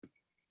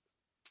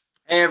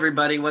Hey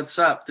everybody, what's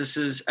up? This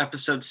is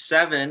episode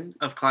 7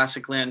 of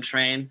Classically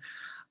Untrained.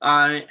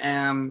 I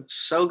am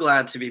so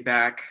glad to be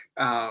back.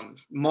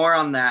 More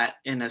on that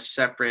in a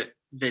separate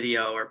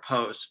video or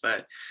post,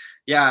 but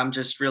yeah, I'm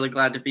just really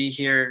glad to be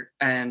here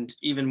and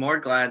even more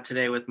glad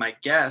today with my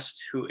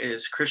guest, who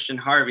is Christian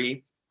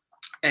Harvey,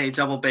 a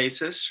double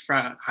bassist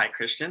from, hi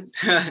Christian,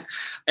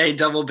 a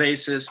double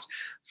bassist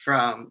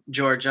from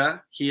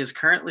Georgia. He is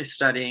currently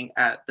studying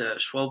at the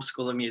Schwob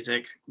School of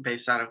Music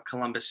based out of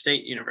Columbus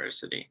State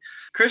University.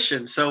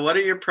 Christian, so what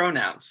are your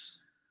pronouns?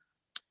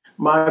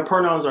 My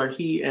pronouns are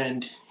he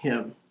and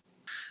him.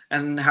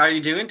 And how are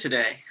you doing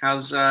today?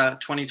 How's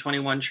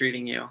 2021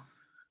 treating you?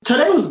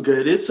 Today was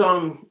good.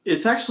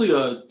 It's actually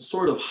a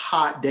sort of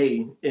hot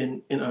day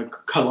in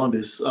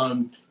Columbus.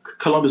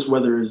 Columbus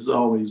weather is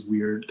always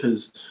weird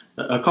because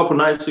a couple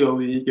nights ago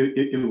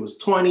it was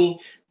 20.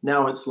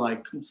 Now it's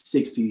like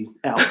 60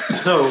 out.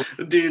 So,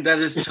 dude, that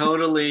is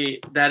totally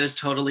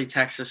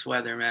Texas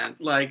weather, man.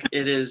 Like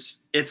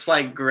it's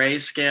like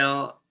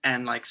grayscale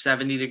and like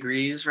 70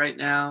 degrees right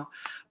now,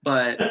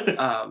 but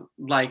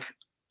like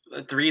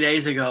 3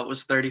 days ago it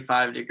was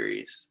 35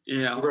 degrees,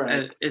 right.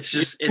 and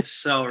it's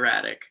so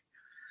erratic.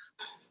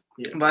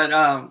 Yeah.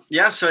 But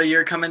yeah, so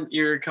you're coming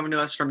to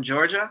us from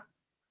Georgia?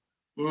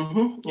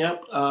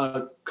 Yep.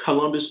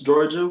 Columbus,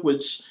 Georgia,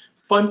 which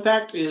fun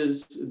fact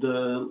is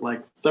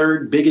the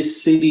third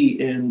biggest city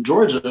in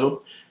Georgia,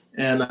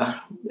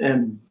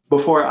 and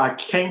before I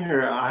came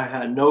here, I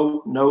had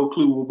no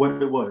clue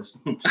what it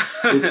was.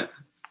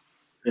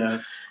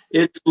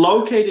 It's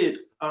located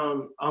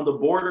on the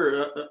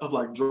border of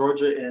like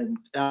Georgia and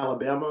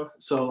Alabama.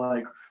 So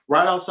like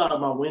right outside of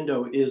my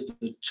window is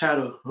the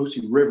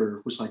Chattahoochee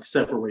River, which like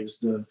separates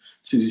the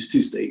two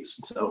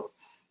states. So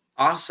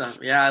awesome.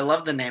 Yeah, I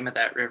love the name of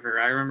that river.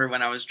 I remember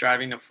when I was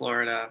driving to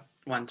Florida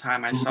one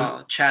time, I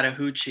saw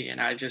Chattahoochee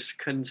and I just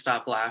couldn't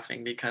stop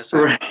laughing because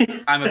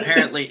I'm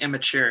apparently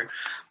immature.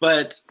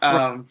 But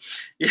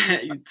yeah,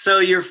 so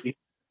you're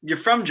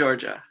from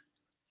Georgia.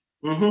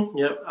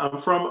 Yep. I'm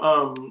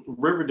from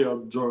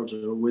Riverdale,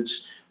 Georgia,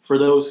 which for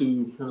those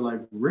who are like,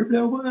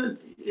 Riverdale, what?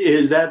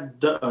 Is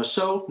that the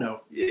show?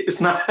 No,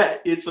 it's not.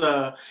 It's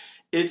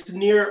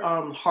near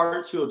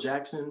Hartsfield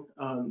Jackson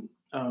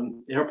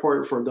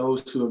Airport for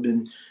those who have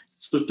been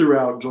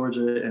throughout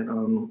Georgia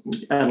and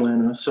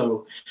Atlanta.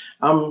 So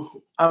I'm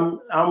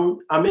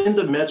in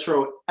the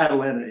metro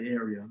Atlanta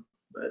area,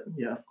 but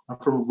yeah, I'm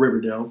from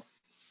Riverdale.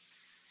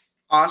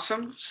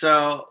 Awesome.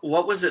 So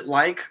what was it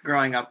like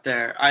growing up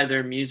there,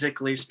 either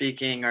musically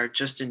speaking or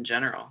just in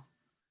general?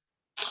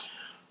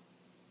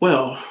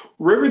 Well,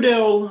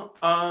 Riverdale,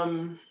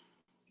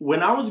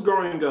 when I was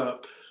growing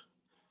up,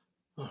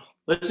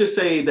 let's just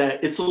say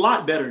that it's a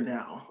lot better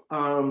now.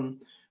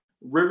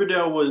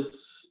 Riverdale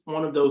was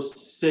one of those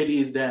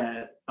cities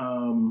that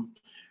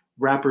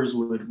rappers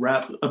would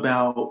rap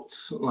about.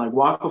 Like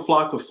Waka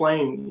Flocka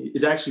Flame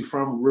is actually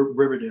from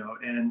Riverdale.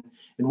 And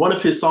in one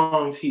of his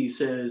songs, he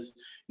says,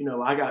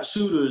 I got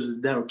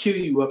shooters that'll kill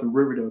you up in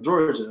Riverdale,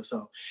 Georgia.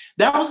 So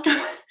that was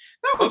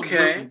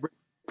okay.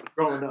 Really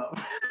growing up.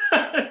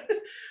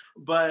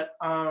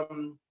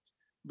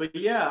 But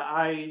yeah,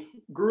 I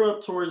grew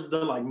up towards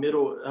the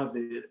middle of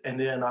it, and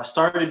then I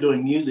started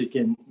doing music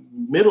in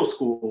middle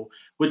school,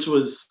 which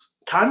was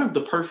kind of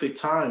the perfect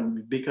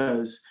time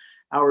because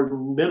our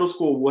middle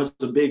school was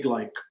a big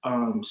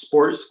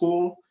sports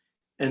school,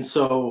 and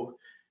so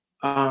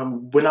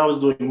when I was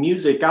doing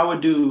music, I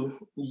would do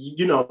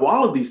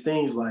all of these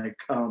things like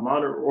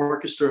honor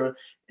orchestra,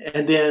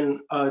 and then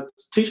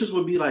teachers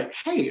would be like,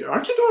 "Hey,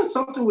 aren't you doing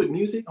something with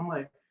music?" I'm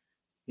like,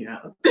 yeah.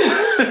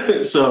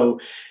 So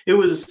it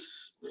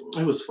was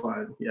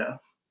fun. Yeah.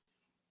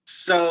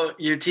 So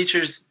your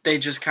teachers, they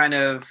just kind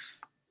of,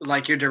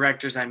 like your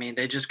directors, I mean,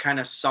 they just kind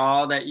of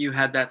saw that you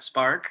had that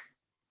spark?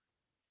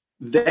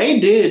 They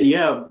did,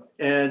 yeah.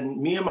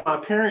 And me and my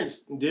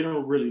parents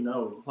didn't really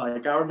know.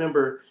 Like I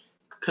remember,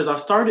 because I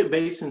started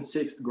bass in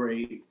 6th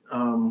grade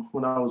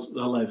when I was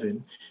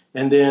 11.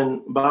 And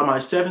then by my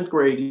 7th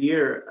grade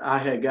year, I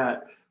had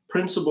got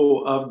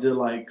principal of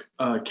the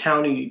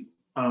county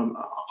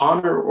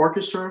honor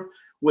orchestra,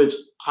 which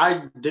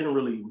I didn't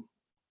really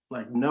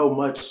know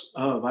much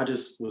of. I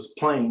just was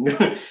playing.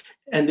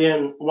 And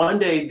then one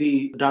day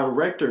the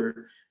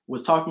director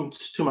was talking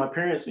to my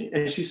parents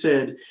and she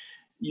said,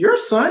 "Your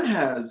son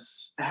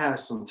has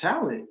some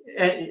talent."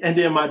 And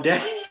then my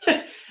dad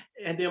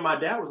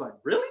was like,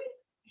 "Really?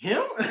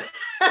 Him?"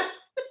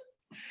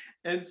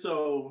 And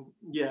so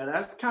yeah,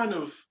 that's kind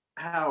of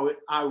how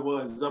I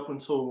was up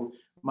until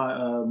my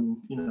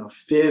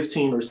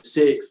 15 or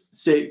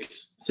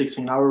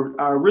 16.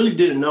 I really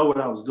didn't know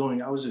what I was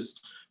doing. I was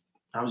just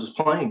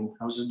playing.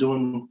 I was just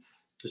doing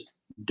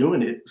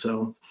it.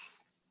 So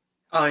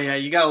oh yeah,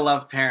 you gotta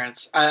love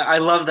parents. I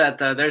love that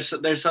though.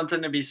 There's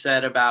something to be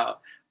said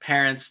about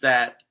parents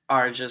that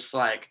are just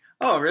like,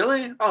 oh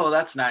really? Oh,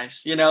 that's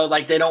nice.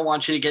 Like they don't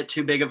want you to get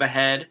too big of a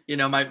head.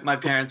 My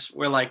parents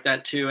were like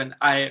that too. And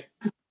I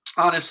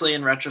honestly,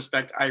 in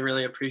retrospect, I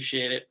really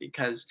appreciate it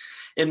because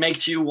it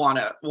makes you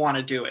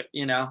wanna do it,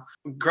 you know?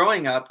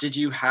 Growing up, did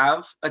you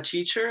have a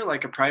teacher,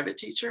 like a private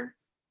teacher?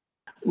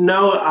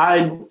 No,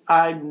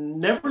 I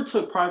never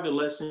took private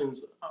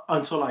lessons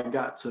until I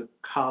got to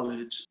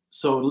college.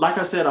 So, like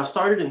I said, I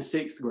started in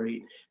sixth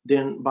grade.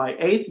 Then by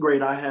eighth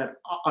grade, I had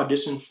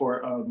auditioned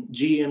for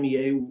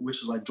GMEA,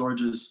 which is like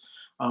Georgia's,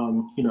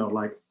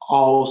 like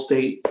all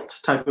state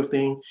type of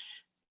thing.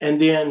 And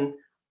then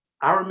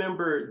I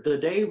remember the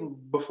day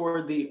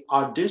before the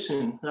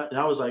audition,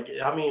 I was like,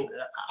 I mean,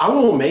 I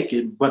won't make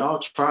it, but I'll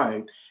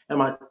try. And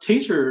my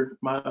teacher,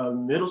 my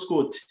middle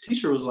school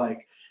teacher was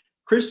like,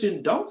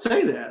 Christian, don't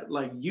say that.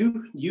 Like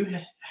you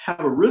have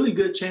a really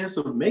good chance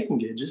of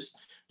making it. Just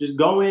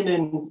go in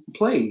and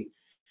play.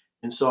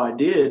 And so I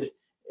did.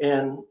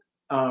 And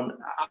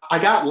I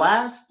got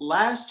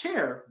last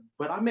chair,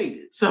 but I made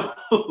it. So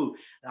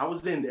I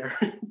was in there.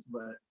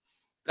 But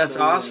That's so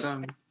yeah.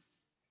 awesome.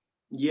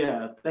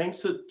 Yeah, thanks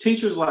to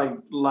teachers like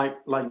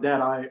that,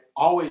 I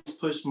always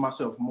push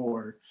myself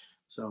more.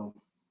 So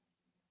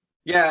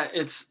Yeah,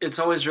 it's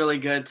always really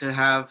good to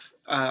have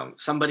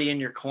somebody in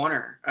your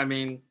corner. I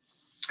mean,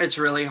 it's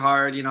really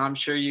hard. You know, I'm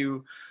sure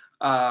you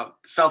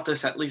felt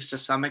this at least to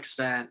some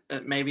extent.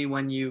 That maybe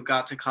when you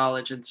got to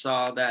college and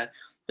saw that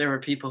there were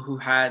people who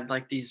had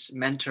like these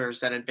mentors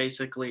that had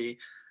basically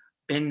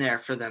been there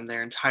for them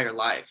their entire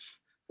life.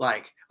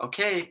 Like,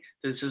 okay,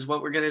 this is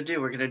what we're going to do.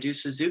 We're going to do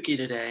Suzuki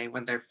today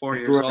when they're 4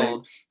 years right,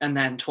 old. And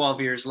then 12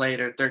 years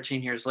later,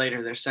 13 years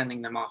later, they're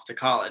sending them off to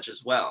college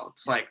as well.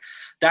 It's like,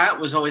 that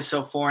was always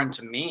so foreign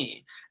to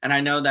me. And I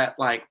know that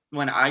like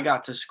when I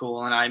got to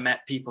school and I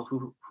met people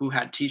who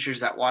had teachers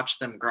that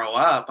watched them grow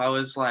up, I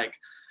was like,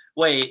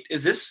 wait,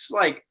 is this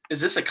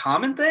a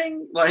common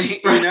thing?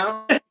 Like, you right,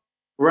 know?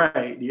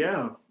 right,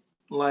 yeah.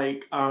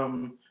 Like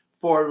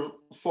for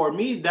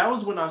me, that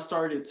was when I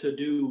started to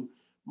do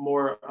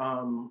more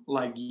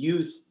like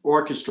youth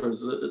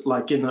orchestras,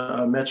 like in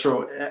the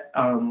metro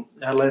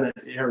Atlanta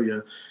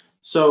area.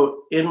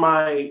 So in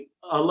my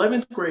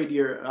 11th grade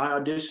year, I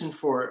auditioned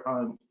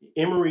for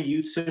Emory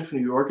Youth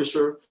Symphony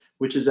Orchestra,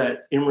 which is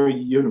at Emory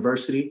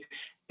University.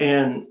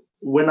 And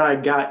when I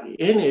got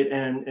in it,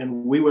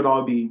 and we would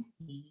all be,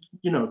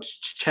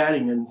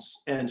 chatting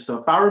and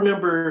stuff, I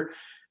remember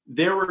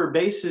there were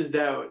bases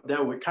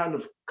that would kind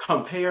of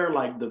compare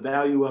like the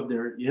value of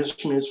their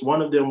instruments.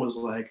 One of them was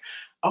like,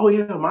 oh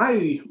yeah,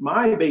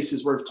 my bass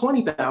is worth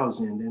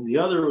 20,000, and the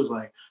other was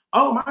like,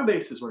 oh, my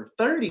bass is worth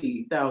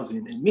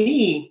 30,000, and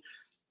me,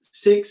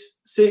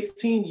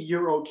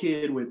 16-year-old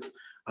kid with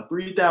a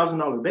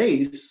 $3,000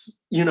 bass,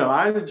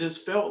 I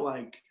just felt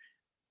like,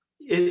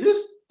 is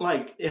this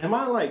like, am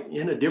I like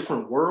in a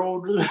different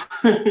world?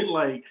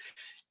 Like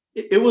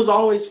it was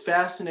always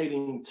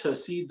fascinating to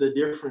see the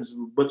difference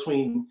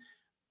between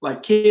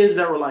like kids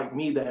that were like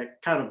me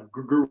that kind of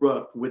grew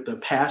up with the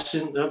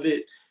passion of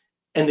it,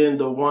 and then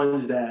the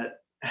ones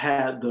that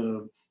had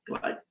the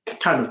like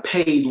kind of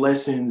paid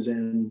lessons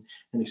and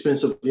an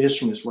expensive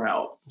instruments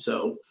route.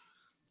 So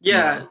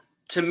Yeah, yeah,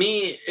 to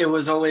me, it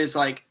was always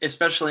like,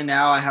 especially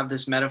now, I have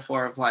this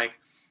metaphor of like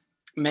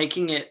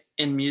making it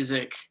in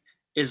music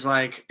is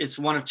like it's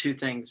one of two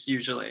things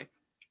usually.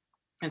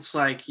 It's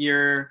like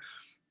you're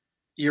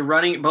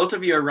running, both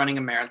of you are running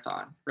a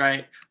marathon,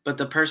 right? But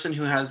the person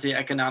who has the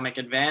economic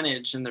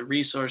advantage and the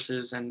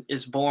resources and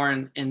is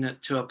born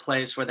into a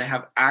place where they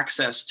have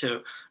access to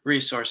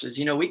resources.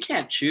 You know, we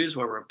can't choose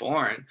where we're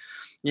born.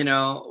 You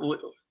know,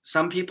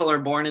 some people are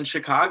born in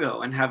Chicago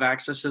and have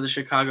access to the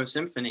Chicago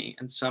Symphony,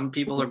 and some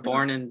people are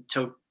born in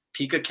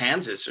Topeka,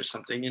 Kansas or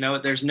something. You know,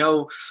 there's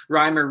no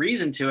rhyme or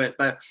reason to it,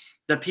 but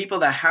the people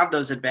that have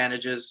those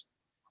advantages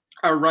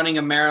are running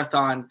a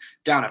marathon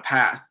down a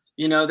path.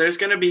 You know, there's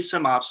going to be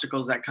some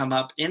obstacles that come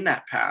up in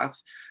that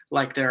path,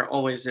 like there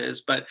always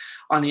is. But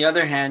on the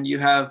other hand, you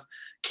have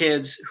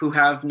kids who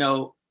have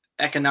no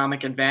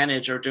economic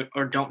advantage or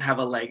don't have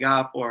a leg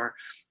up or,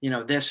 you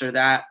know, this or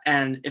that.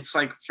 And it's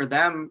like for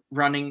them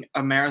running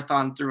a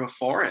marathon through a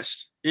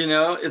forest, you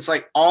know, it's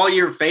like all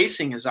you're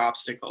facing is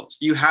obstacles.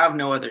 You have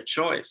no other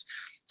choice.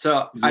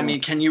 So, I yeah.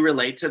 mean, can you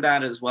relate to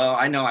that as well?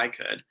 I know I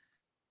could.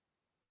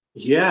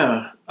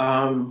 Yeah,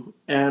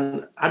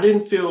 and I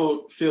didn't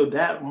feel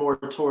that more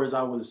towards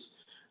I was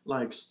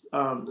like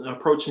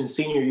approaching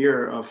senior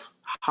year of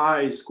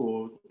high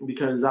school,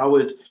 because I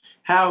would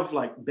have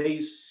like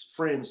bass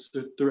friends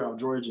throughout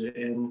Georgia,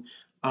 and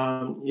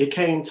it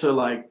came to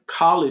like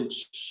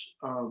college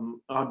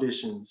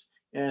auditions,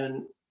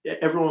 and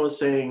everyone was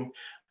saying,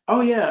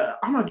 "Oh yeah,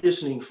 I'm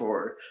auditioning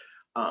for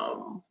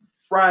um,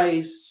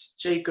 Rice,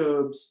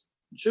 Jacobs,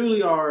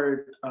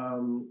 Juilliard,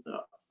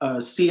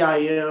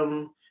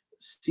 CIM."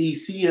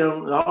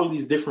 CCM, all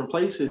these different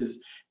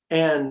places.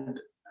 And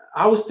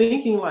I was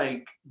thinking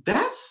like,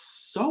 that's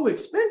so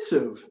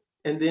expensive.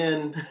 And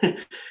then,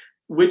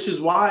 which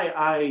is why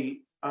I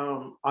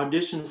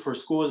auditioned for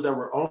schools that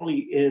were only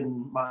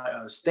in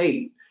my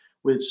state,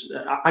 which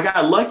I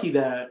got lucky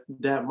that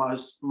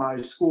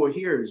my school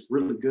here is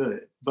really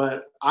good.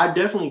 But I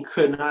definitely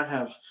could not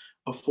have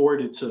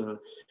afforded to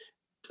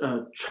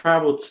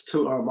travel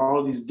to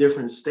all these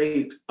different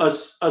states,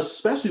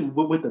 especially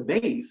with the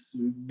bass,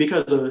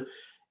 because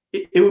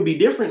it would be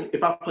different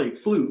if I played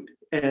flute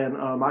and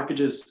I could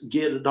just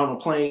get it on a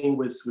plane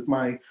with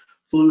my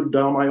flute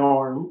down my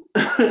arm.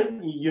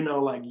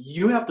 Like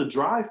you have to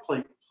drive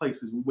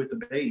places with the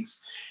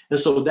bass. And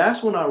so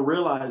that's when I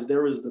realized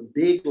there was the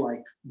big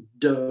like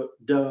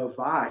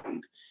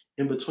divide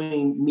in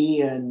between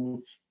me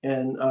and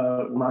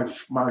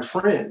my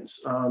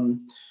friends.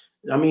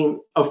 I mean,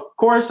 of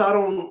course, I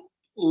don't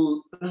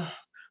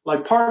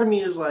like. Part of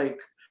me is like,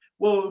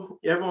 well,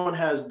 everyone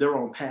has their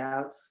own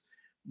paths,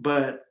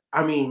 but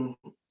I mean,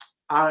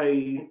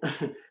 I,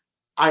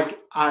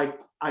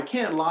 I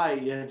can't lie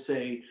and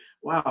say,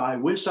 wow, I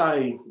wish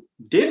I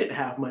didn't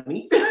have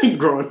money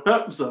growing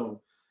up.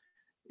 So,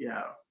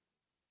 yeah.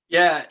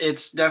 Yeah,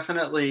 it's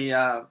definitely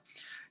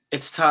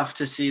it's tough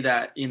to see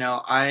that.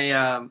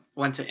 I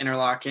went to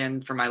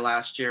Interlochen for my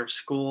last year of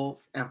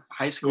school,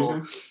 high school,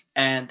 Hmm.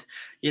 and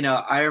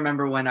I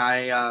remember when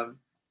I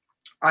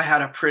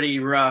had a pretty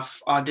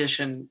rough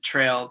audition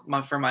trail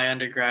for my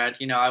undergrad.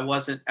 I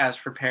wasn't as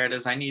prepared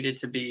as I needed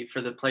to be for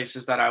the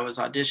places that I was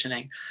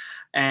auditioning,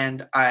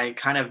 and I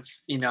kind of,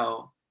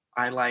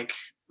 I like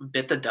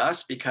bit the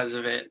dust because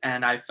of it,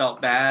 and I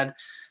felt bad.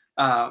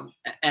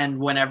 And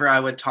whenever I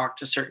would talk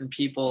to certain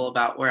people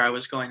about where I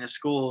was going to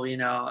school,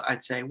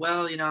 I'd say,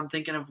 well, I'm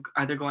thinking of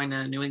either going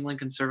to New England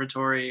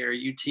Conservatory or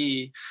UT.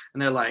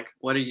 And they're like,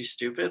 what are you,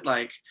 stupid?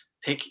 Like,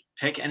 pick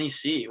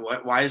NEC.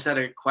 Why is that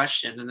a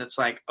question? And it's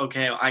like,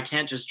 okay, I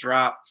can't just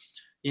drop,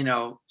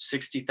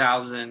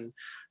 $60,000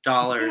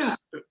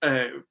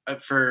 Yeah.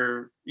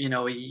 for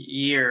a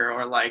year,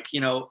 or like,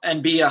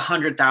 and be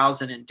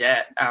 100,000 in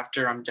debt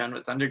after I'm done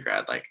with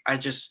undergrad. Like, I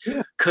just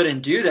Yeah.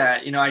 couldn't do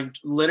that. I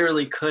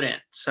literally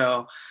couldn't.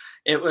 So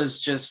it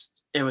was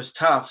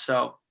tough.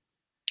 So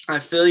I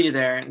feel you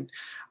there. And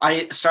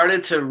I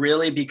started to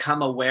really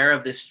become aware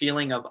of this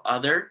feeling of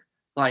other,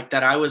 like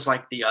that I was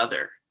like the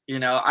other.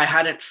 I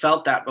hadn't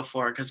felt that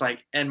before, because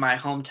like in my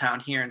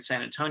hometown here in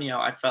San Antonio,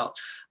 I felt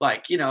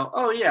like,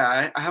 oh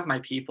yeah, I have my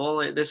people.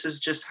 This is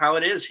just how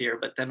it is here.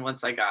 But then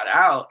once I got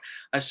out,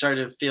 I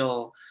started to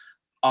feel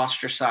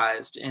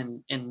ostracized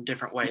in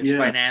different ways Yeah.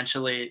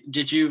 financially.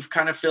 Did you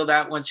kind of feel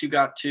that once you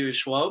got to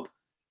Schwob?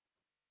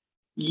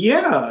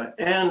 Yeah,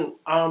 and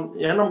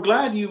I'm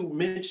glad you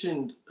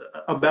mentioned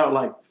about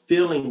like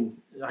feeling,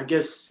 I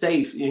guess,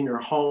 safe in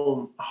your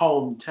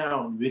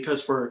hometown,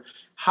 because for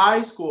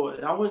high school,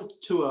 I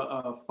went to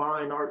a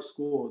fine art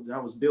school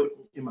that was built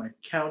in my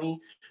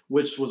county,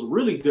 which was a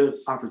really good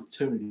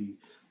opportunity.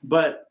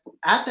 But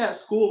at that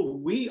school,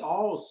 we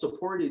all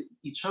supported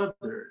each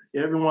other.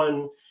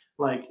 Everyone,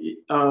 like,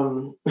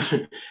 I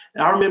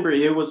remember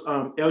it was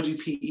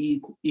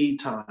LGPE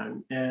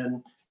time,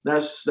 and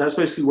that's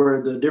basically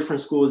where the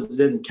different schools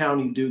in the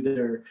county do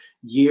their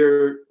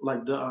year,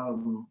 like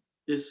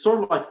it's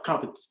sort of like a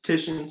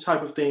competition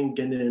type of thing.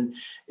 And then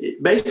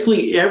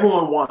basically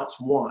everyone wants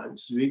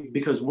ones,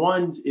 because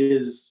one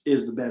is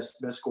the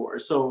best score.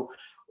 So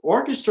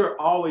orchestra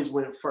always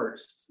went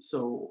first.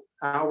 So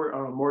our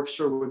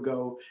orchestra would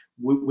go,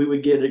 we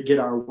would get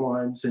our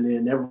ones, and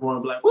then everyone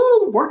would be like,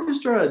 woo,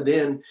 orchestra. And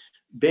then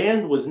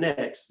band was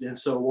next. And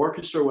so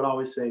orchestra would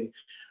always say,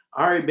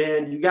 all right,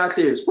 band, you got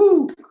this.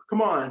 Woo,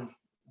 come on.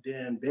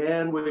 Then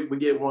band would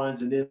get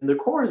ones, and then the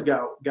chorus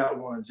got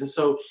ones. And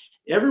so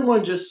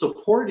everyone just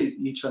supported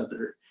each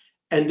other.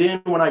 And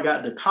then when I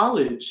got to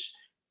college,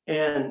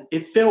 and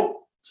it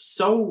felt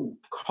so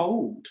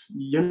cold,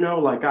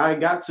 like I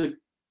got to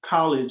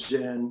college,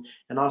 and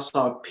I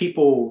saw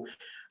people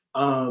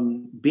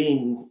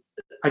being,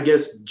 I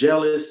guess,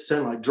 jealous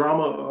and like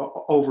drama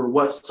over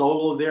what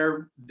solo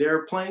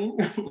they're playing.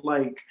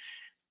 Like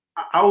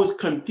I was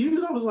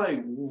confused. I was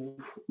like,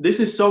 this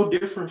is so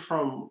different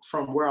from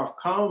where I've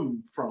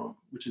come from,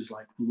 which is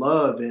like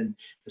love and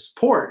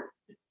support.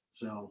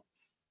 So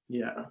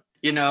yeah.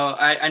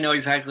 I know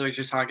exactly what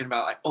you're talking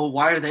about. Like, oh,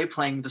 why are they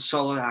playing the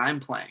solo that I'm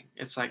playing?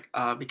 It's like,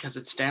 because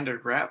it's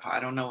standard rep. I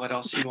don't know what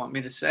else you want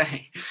me to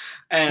say.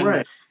 And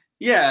Right.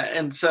 yeah,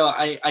 and so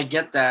I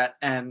get that.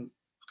 And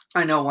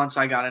I know once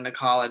I got into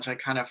college, I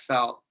kind of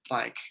felt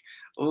like,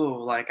 oh,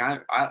 like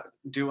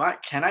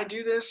can I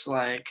do this?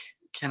 Like,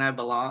 can I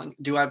belong?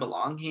 Do I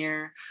belong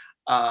here?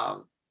 But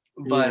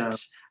Yeah.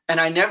 and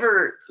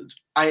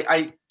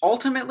I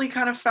ultimately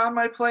kind of found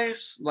my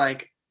place.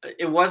 Like,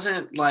 it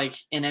wasn't like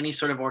in any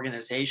sort of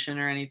organization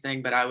or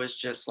anything, but I was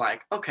just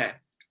like, okay,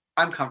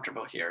 I'm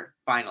comfortable here.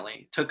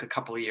 Finally, took a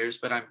couple years,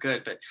 but I'm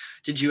good. But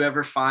did you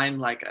ever find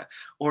like a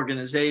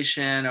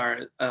organization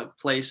or a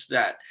place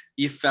that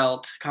you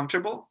felt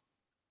comfortable?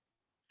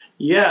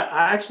 Yeah,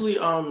 I actually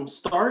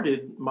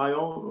started my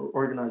own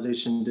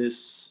organization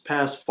this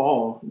past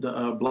fall,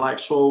 the Black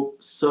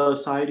Schwob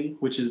Society,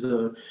 which is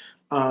the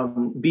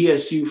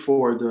BSU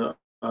for the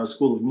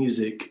School of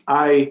Music.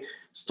 I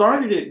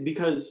started it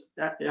because,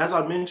 as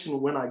I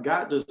mentioned, when I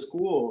got to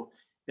school,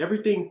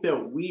 everything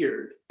felt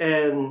weird,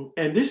 and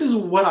this is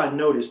what I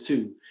noticed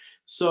too.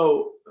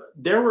 So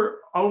there were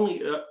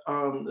only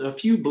a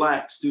few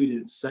Black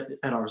students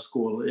at our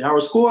school. Our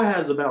school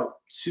has about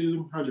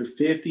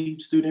 250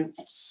 students,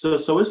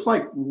 so it's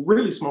like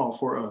really small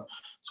for a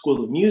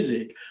school of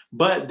music.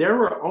 But there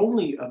were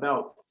only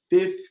about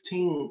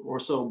 15 or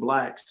so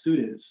Black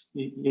students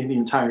in the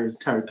entire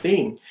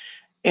thing.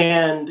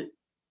 And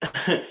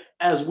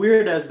as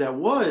weird as that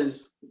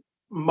was,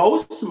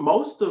 most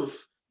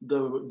of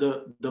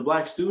the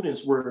Black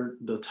students were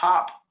the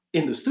top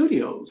in the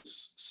studios.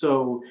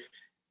 So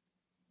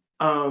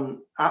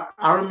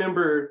I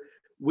remember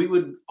we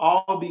would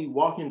all be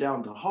walking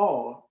down the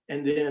hall,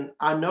 and then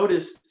I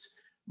noticed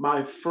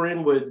my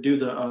friend would do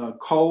the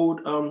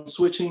code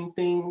switching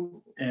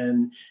thing,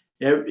 and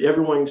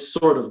everyone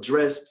sort of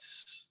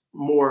dressed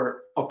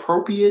more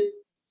appropriate.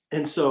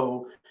 And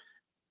so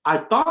I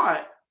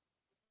thought,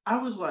 I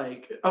was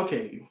like,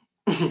 okay,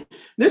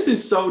 this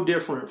is so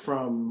different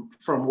from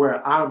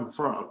where I'm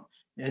from.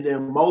 And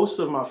then most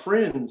of my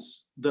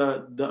friends,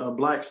 the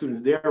Black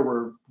students there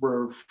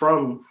were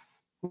from,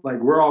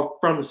 like, we're all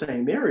from the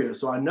same area.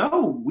 So I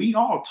know we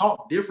all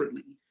talk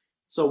differently.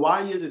 So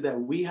why is it that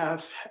we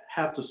have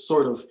to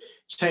sort of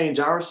change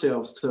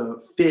ourselves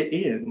to fit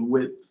in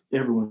with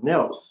everyone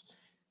else?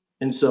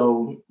 And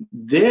so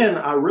then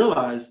I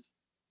realized,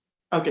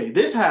 okay,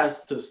 this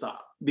has to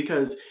stop,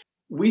 because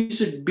we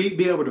should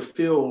be able to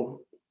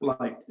feel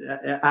like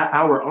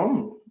our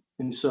own.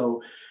 And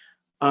so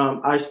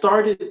I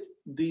started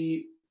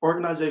the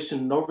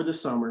organization over the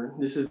summer.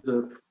 This is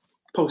the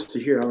poster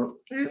here. I'll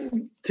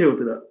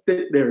tilt it up.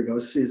 There we go.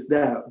 It's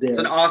that there. It's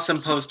an awesome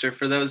poster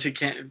for those who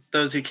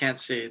can't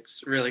see.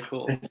 It's really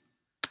cool.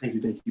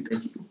 Thank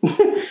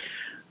you.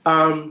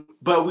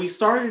 But we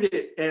started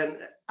it, and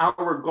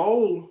our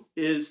goal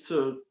is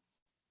to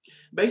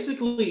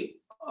basically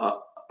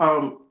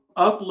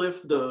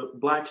uplift the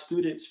Black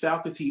students,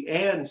 faculty,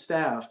 and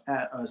staff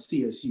at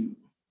CSU.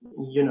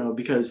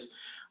 Because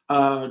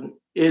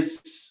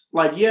it's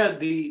like, yeah,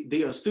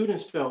 the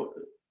students felt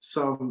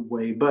some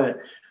way, but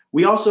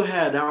we also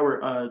had our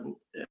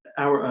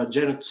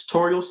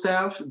janitorial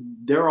staff.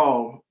 They're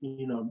all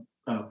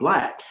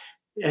Black,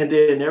 and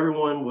then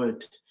everyone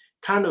would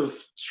kind of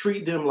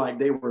treat them like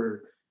they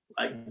were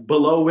like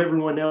below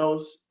everyone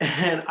else.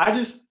 And I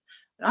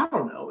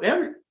don't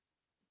know,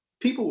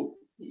 people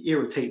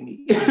irritate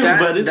me.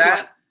 But it's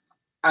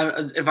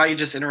if I could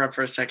just interrupt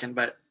for a second,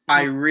 but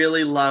I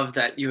really love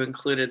that you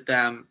included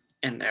them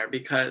in there,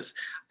 because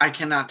I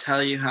cannot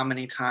tell you how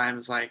many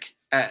times, like,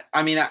 at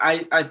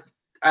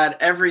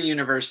every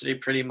university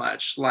pretty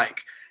much,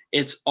 like,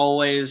 it's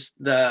always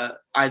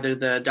either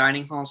the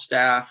dining hall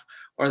staff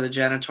or the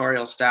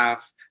janitorial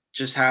staff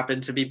just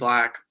happen to be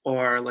Black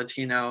or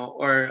Latino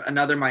or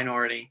another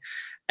minority.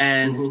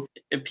 And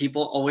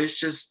people always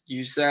just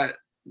use the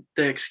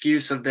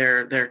excuse of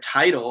their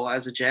title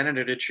as a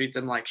janitor to treat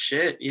them like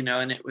shit,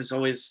 and it was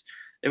always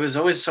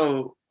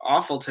so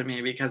awful to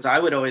me, because I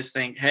would always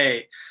think,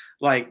 hey,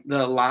 like,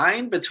 the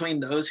line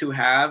between those who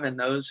have and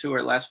those who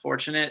are less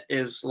fortunate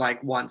is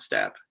like one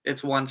step.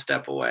 It's one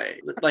step away.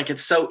 Like,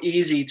 it's so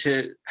easy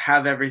to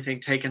have everything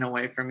taken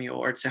away from you,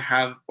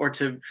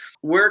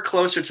 we're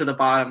closer to the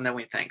bottom than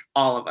we think,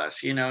 all of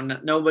us,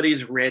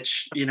 nobody's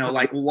rich,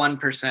 like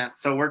 1%.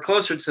 So we're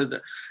closer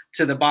to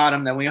the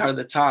bottom than we are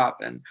the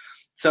top. And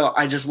so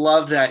I just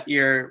love that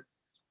your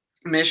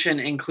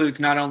mission includes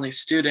not only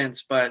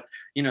students, but,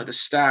 the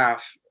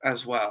staff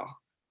as well.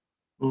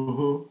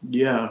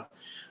 Yeah.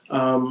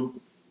 And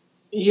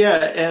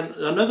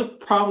another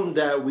problem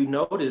that we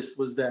noticed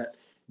was that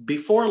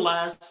before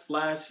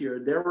last year,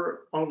 there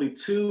were only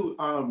 2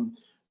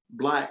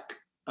 Black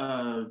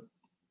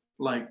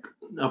like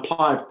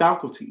applied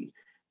faculty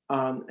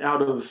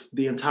out of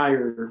the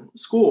entire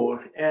school.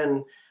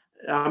 And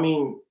I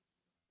mean,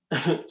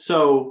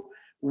 so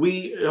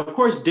we of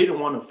course didn't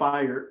want to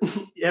fire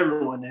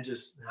everyone and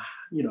just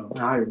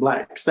hire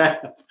Black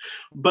staff,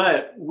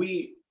 but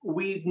we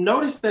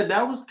noticed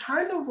that was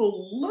kind of a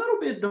little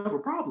bit of a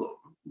problem,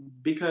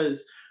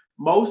 because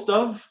most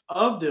of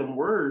them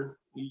were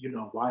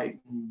white,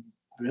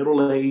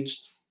 middle-aged,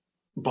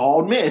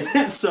 bald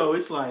men. So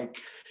it's like,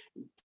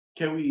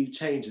 can we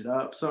change it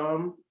up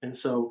some? And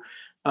so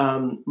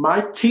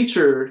my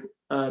teacher,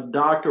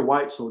 Dr.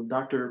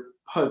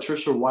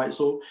 Patricia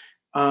Weitzel,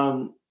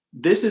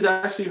 this is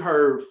actually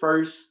her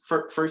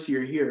first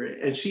year here,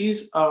 and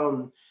she's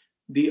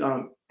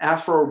the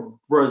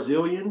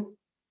Afro-Brazilian,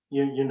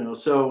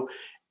 so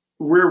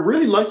we're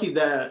really lucky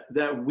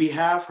that we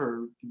have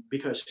her,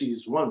 because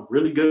she's, one,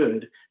 really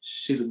good.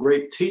 She's a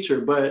great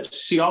teacher, but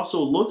she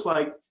also looks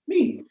like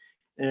me,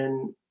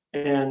 and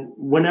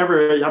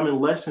whenever I'm in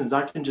lessons,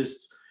 I can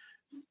just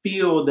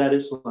feel that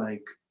it's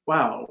like,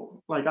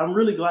 wow, like, I'm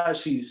really glad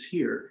she's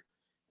here.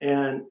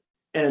 And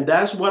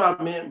that's what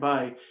I meant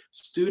by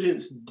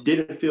students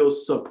didn't feel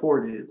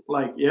supported.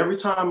 Like, every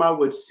time I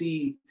would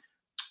see,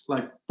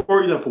 like,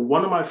 for example,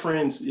 one of my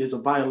friends is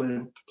a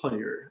violin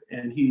player,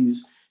 and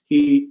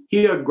he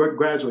had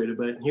graduated,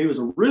 but he was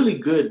a really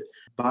good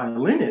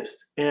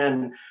violinist.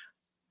 And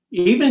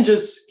even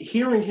just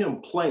hearing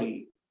him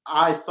play,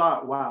 I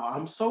thought, wow,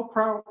 I'm so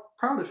proud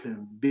proud of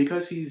him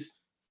because he's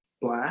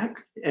Black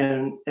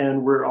and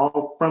we're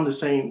all from the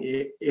same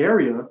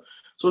area.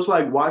 So it's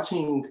like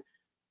watching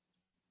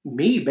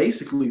me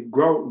basically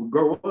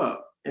grow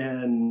up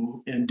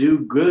and do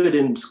good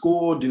in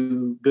school,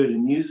 do good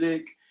in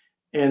music.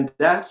 And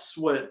that's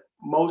what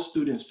most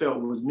students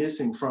felt was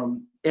missing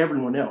from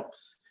everyone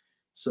else.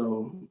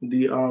 So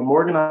the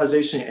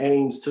organization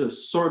aims to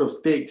sort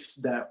of fix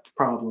that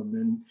problem.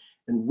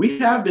 And we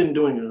have been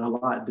doing it a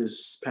lot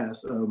this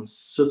past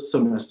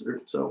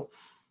semester. So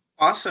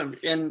Awesome.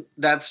 And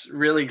that's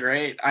really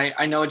great.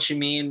 I know what you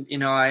mean. You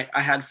know, I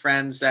had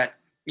friends that,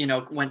 you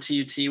know, went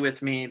to UT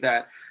with me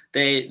that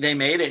they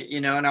made it, you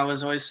know, and I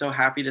was always so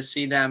happy to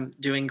see them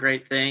doing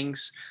great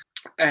things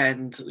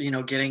and, you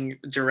know, getting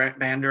direct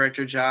band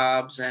director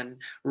jobs and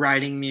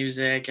writing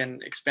music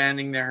and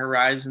expanding their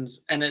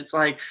horizons. And it's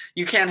like,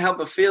 you can't help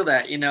but feel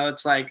that, you know,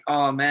 it's like,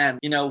 oh man,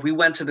 you know, we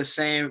had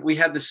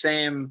the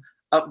same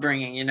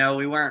upbringing, you know,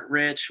 we weren't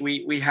rich,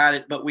 we had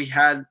it, but we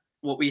had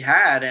what we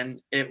had, and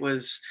it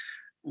was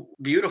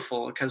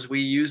beautiful because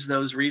we used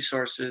those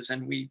resources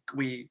and we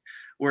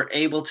were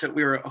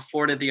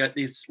afforded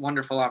these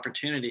wonderful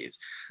opportunities.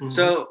 Mm-hmm.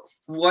 So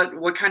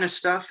what kind of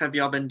stuff have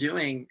y'all been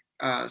doing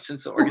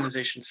since the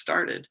organization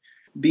started?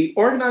 The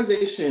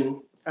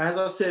organization, as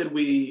I said,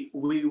 we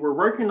were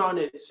working on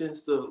it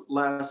since the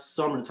last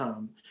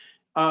summertime.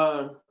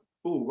 I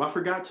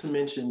forgot to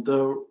mention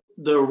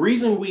the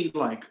reason we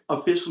like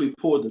officially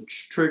pulled the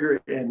trigger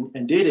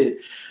and did it.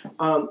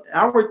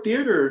 Our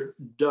theater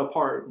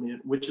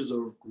department, which is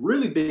a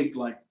really big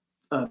like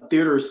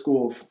theater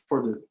school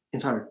for the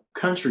entire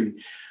country,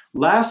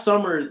 last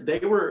summer they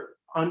were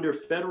under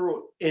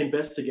federal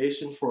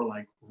investigation for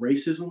like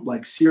racism,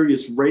 like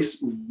serious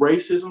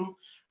racism.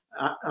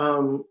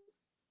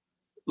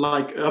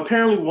 Like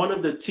apparently one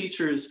of the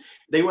teachers,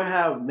 they would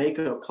have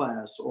makeup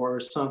class or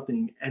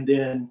something, and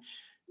then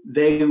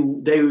they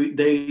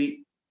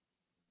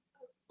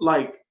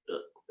like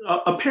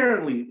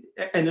apparently,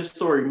 and this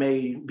story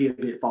may be a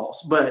bit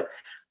false, but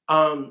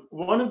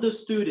one of the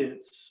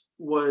students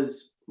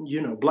was,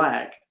 you know,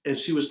 Black, and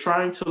she was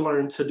trying to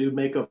learn to do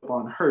makeup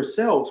on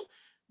herself,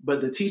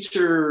 but the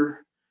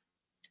teacher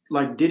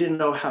like didn't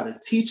know how to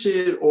teach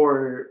it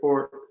or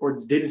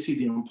didn't see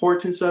the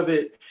importance of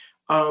it.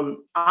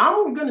 I'm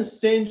gonna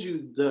send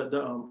you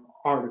the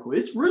article.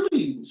 It's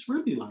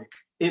really like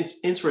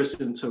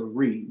interesting to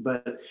read.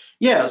 But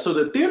yeah, so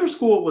the theater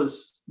school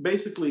was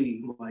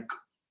basically like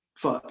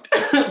fucked.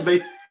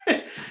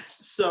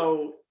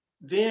 So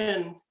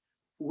then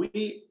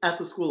we at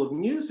the School of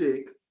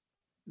Music,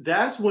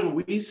 that's when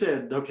we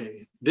said,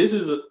 okay, this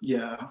is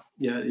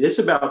it's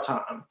about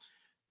time.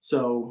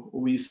 So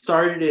we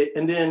started it,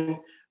 and then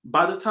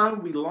by the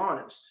time we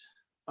launched,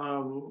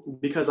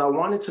 because I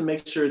wanted to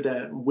make sure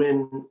that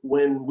when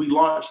we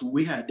launched,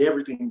 we had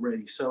everything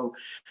ready. So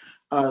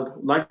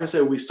like I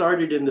said, we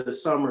started in the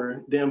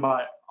summer. Then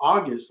by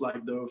August,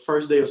 like the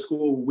first day of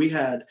school, we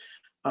had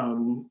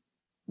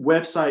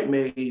website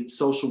made,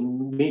 social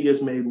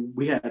medias made.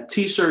 We had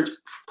T-shirts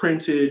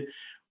printed.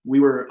 We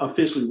were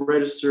officially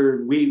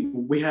registered.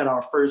 We had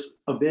our first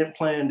event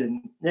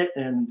planned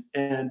and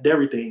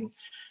everything.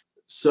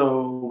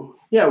 So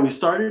yeah, we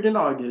started in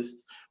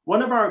August.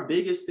 One of our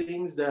biggest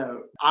things that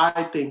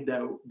I think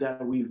that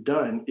we've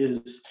done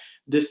is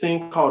this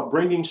thing called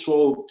bringing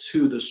Schwob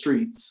to the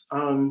streets.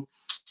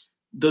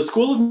 The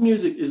School of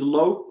Music is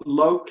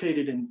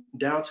located in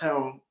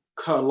downtown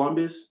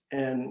Columbus,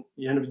 and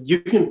you know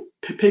you can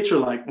picture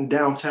like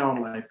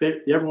downtown life.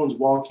 Everyone's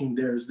walking.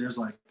 There's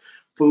like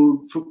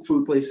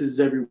food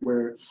places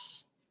everywhere.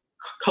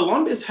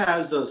 Columbus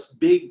has a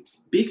big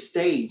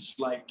stage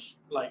like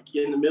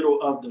in the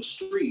middle of the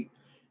street.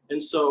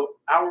 And so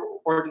our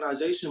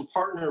organization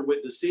partnered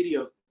with the city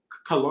of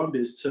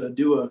Columbus to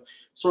do a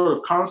sort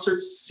of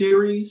concert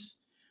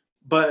series,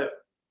 but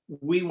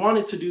we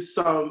wanted to do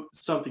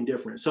something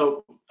different.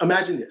 So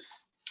imagine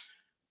this.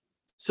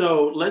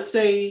 So let's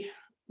say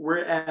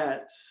we're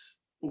at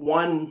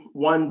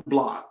one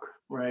block,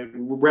 right?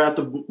 We're at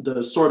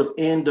the sort of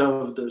end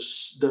of the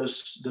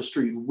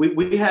street.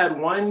 We had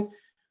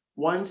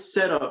one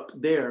setup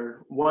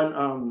there,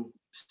 one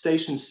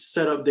station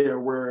set up there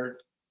where,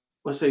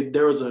 let's say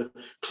there was a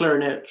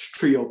clarinet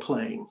trio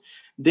playing.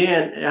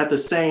 Then at the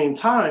same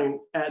time,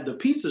 at the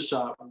pizza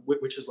shop,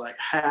 which is like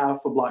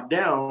half a block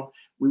down,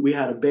 we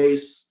had a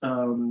bass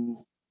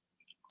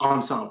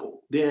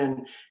ensemble.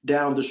 Then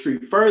down the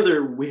street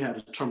further, we had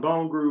a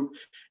trombone group.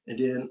 And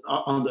then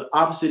on the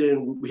opposite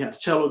end, we had a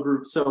cello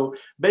group. So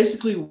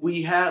basically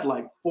we had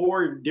like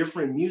 4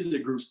 different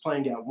music groups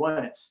playing at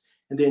once.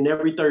 And then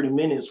every 30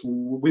 minutes,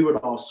 we would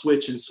all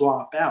switch and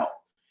swap out.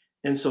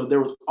 And so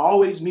there was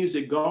always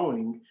music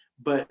going,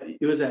 but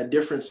it was at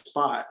different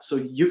spots. So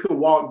you could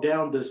walk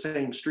down the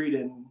same street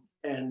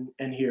and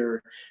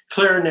hear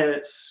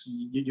clarinets.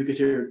 You could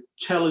hear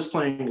cellists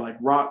playing like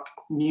rock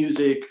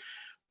music,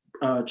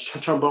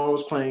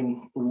 trombones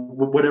playing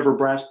whatever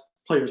brass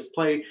players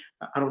play.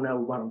 I don't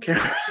know. I don't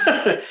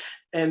care.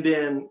 And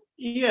then,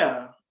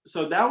 yeah.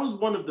 So that was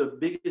one of the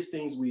biggest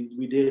things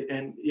we did.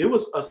 And it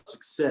was a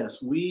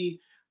success.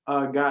 We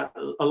got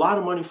a lot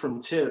of money from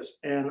tips,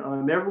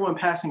 and everyone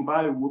passing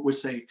by would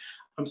say,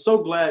 "I'm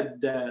so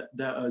glad that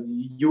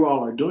you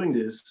all are doing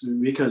this,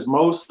 because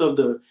most of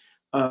the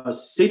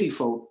city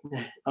folk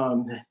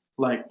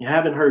like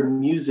haven't heard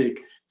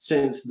music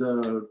since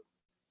the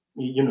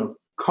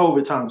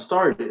COVID time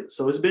started.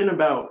 So it's been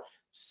about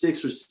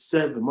 6 or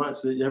 7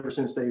 months ever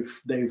since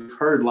they've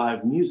heard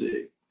live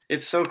music."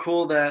 It's so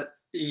cool that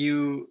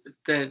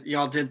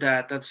y'all did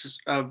that. That's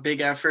a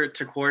big effort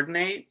to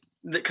coordinate,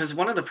 because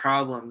one of the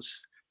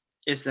problems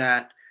is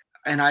that,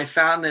 and I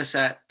found this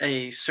at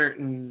a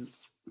certain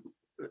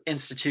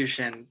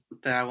institution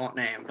that I won't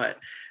name, but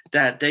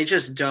that they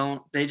just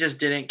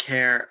didn't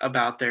care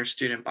about their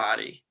student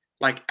body,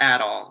 like,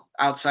 at all,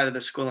 outside of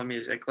the School of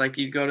Music. Like,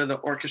 you'd go to the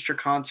orchestra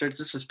concerts,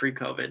 this was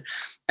pre-COVID,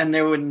 and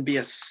there wouldn't be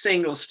a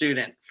single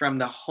student from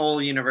the whole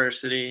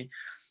university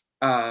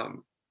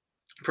um,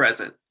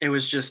 present. It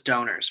was just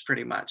donors,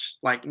 pretty much.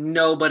 Like,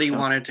 nobody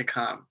wanted to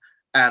come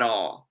at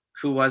all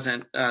who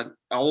wasn't an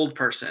old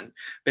person,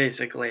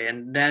 basically.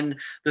 And then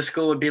the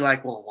school would be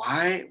like, well,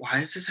 why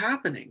is this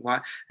happening? Why?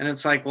 And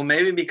it's like, well,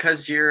 maybe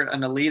because you're an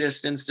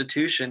elitist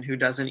institution who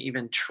doesn't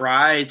even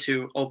try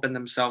to open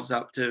themselves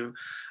up to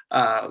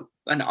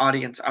an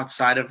audience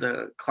outside of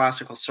the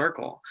classical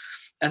circle.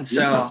 And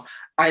so Yeah.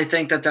 I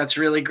think that that's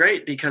really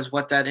great, because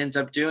what that ends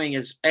up doing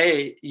is,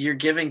 you're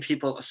giving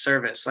people a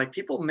service. Like,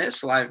 people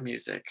miss live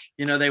music,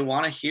 they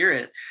want to hear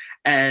it,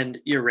 and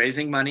you're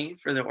raising money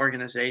for the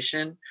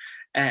organization,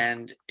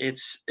 and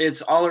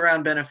it's all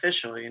around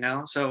beneficial,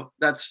 so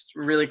that's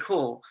really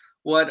cool.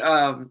 What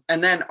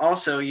and then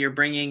also you're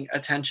bringing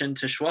attention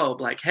to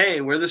Schwob, like,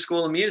 hey, we're the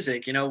School of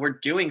Music, we're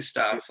doing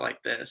stuff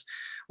like this.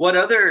 What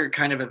other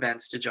kind of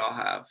events did y'all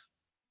have?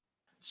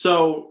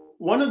 So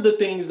one of the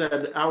things that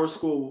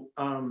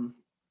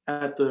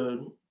at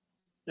the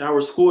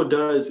our school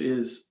does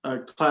is a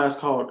class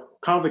called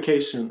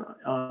Convocation.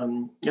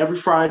 Every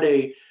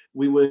Friday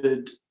we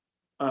would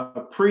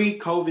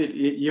pre-COVID,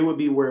 it would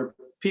be where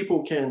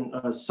people can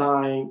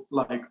sign,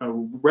 like,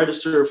 um,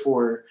 register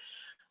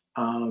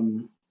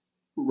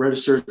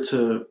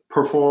to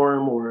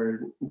perform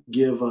or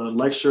give a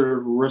lecture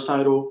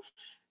recital.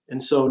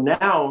 And so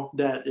now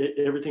that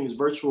everything is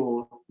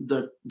virtual,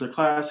 the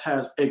class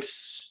has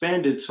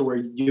expanded to where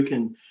you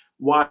can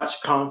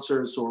watch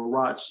concerts or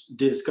watch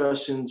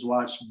discussions,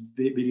 watch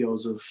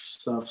videos of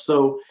stuff.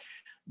 So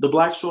the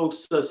Black Schwob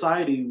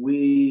Society,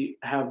 we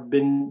have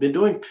been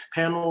doing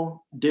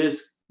panel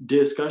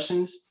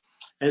discussions.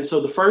 And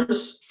so the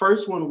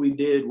first one we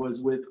did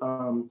was with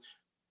our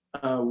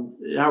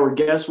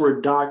guests were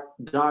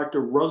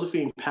Dr.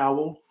 Josephine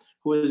Powell,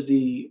 who is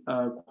the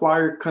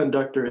choir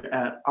conductor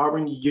at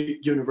Auburn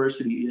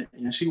University,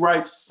 and she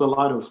writes a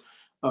lot of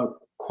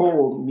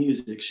choral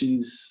music.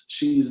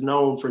 She's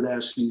known for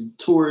that. She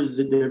tours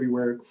it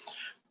everywhere.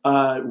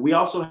 We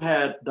also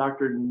had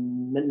Dr.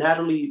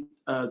 Natalie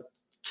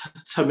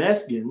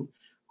Temeskin,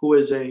 who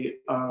is a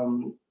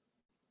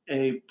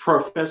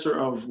professor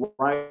of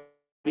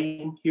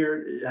writing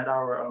here at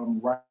our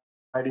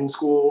writing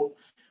school.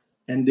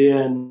 And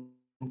then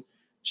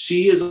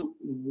she is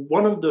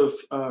one of the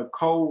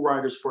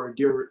co-writers for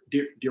Dear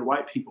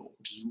White People,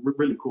 which is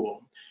really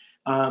cool.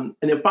 And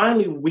then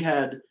finally, we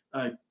had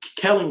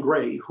Kellen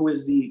Gray, who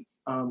is the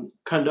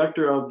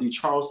conductor of the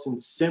Charleston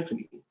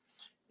Symphony,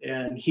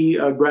 and he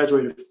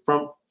graduated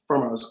from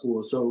our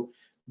school. So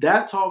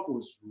that talk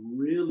was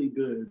really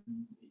good.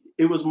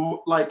 It was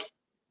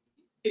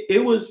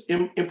it was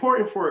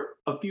important for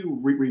a few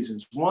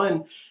reasons.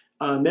 One,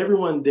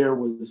 everyone there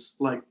was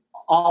like,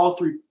 all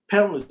three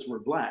panelists were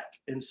Black,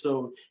 and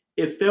so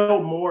it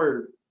felt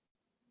more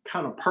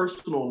kind of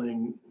personal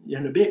and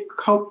a bit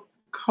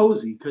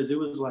cozy, because it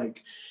was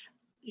like,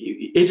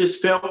 it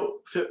just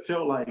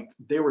felt like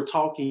they were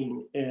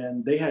talking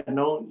and they had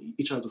known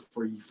each other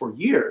for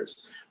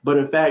years. But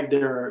in fact,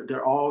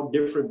 they're all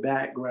different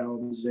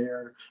backgrounds,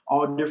 they're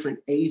all different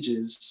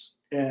ages,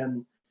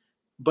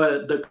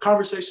 but the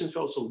conversation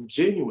felt so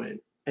genuine,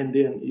 and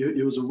then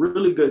it was a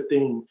really good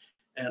thing.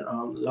 And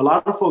a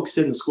lot of folks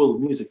in the School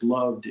of Music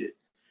loved it.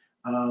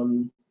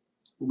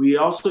 We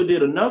also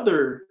did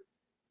another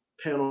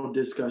panel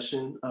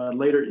discussion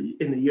later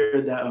in the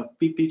year that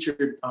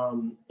featured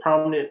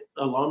prominent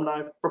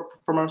alumni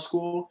from our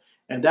school.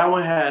 And that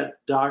one had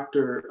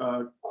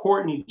Dr.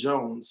 Courtney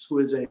Jones, who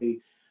is a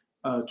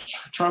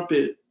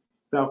trumpet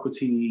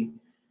faculty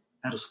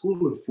at a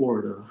school in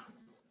Florida.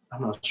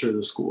 I'm not sure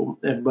the school,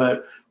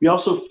 but we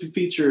also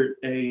featured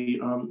a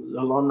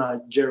alumni,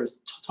 Jared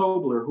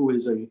Tobler, who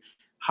is a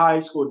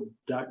high school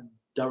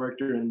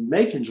director in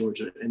Macon,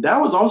 Georgia. And that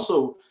was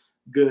also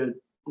good,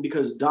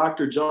 because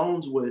Dr.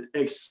 Jones would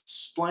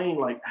explain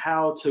like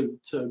how to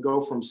go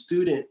from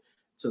student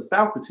to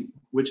faculty,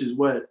 which is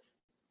what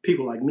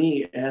people like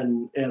me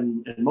and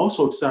most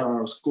folks at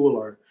our school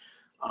are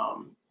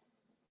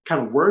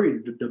kind of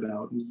worried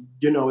about.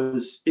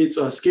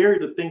 It's scary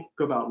to think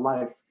about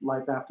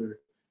life after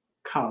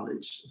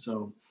college.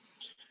 So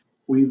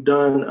we've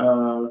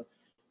done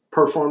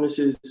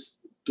performances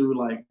through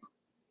like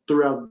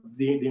throughout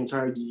the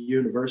entire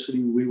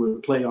university. We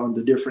would play on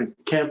the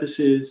different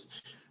campuses.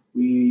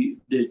 We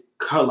did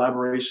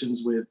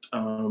collaborations with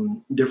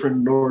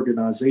different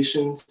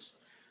organizations.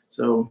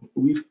 So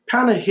we've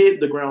kind of hit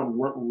the ground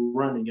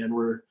running, and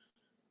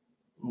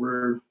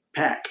we're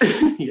packed.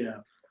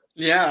 Yeah.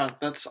 Yeah,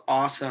 that's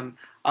awesome.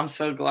 I'm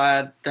so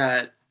glad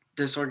that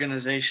this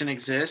organization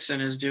exists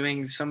and is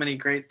doing so many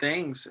great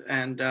things.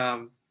 And I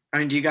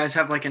mean, do you guys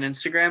have like an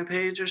Instagram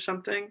page or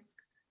something?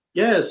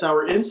 Yes,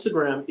 our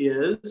Instagram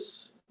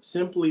is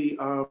simply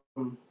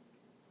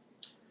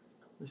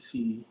let's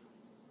see.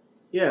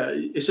 Yeah,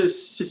 it's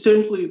just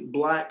simply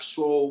Black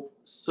Schwob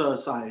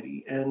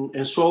Society, and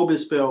Schwob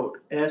is spelled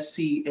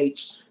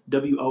SCHWOB.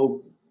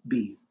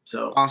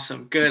 So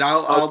Awesome. Good.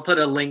 I'll put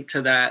a link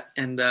to that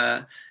in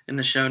the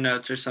show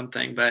notes or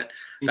something. But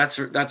that's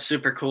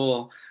super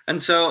cool.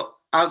 And so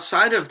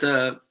outside of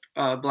the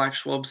Black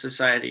Schwob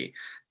Society,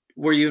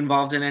 were you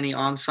involved in any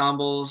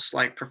ensembles,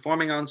 like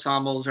performing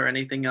ensembles, or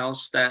anything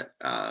else that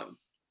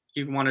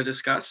you want to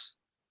discuss?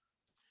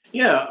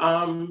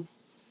 yeah,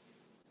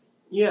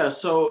 yeah.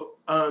 So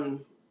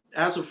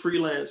as a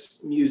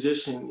freelance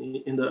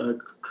musician in the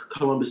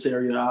Columbus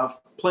area, I've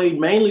played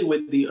mainly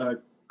with the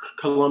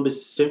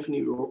Columbus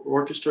Symphony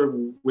Orchestra,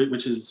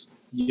 which is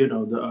the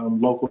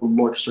local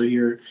orchestra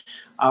here.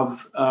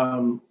 I've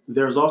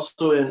there's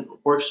also an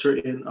orchestra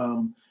in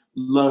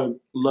La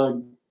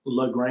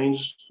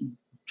Grange,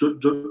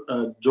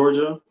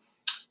 Georgia.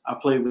 I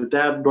played with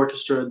that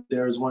orchestra.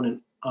 There's one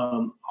in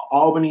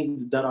Albany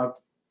that I've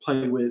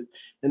played with,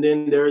 and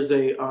then there's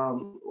a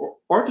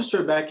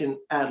orchestra back in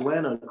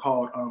Atlanta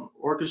called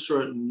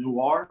Orchestra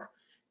Noir,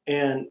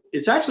 and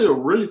it's actually a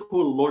really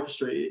cool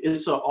orchestra.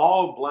 It's an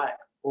all black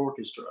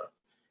orchestra,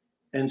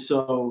 and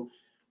so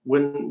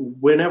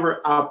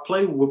whenever I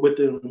play with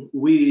them,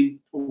 we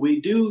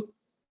do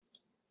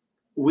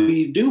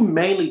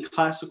mainly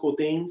classical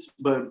things,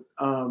 but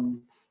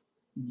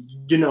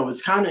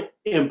it's kind of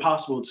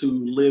impossible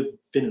to live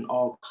in an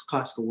all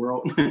classical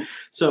world.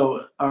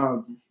 So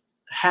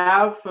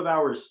half of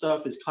our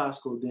stuff is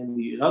classical, then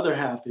the other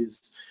half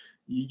is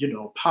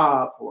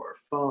pop or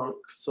funk,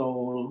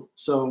 soul.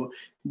 So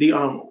the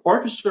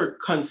orchestra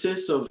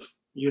consists of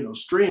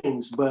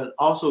strings, but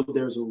also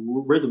there's a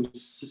rhythm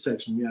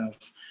section. You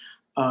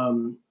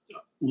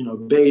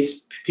have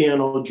bass,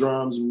 piano,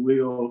 drums.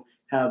 We'll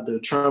have the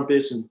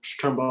trumpets and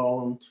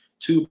trombone,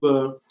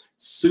 tuba,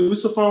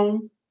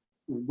 sousaphone.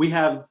 We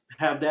have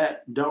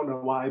that. Don't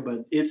know why,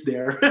 but it's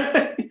there.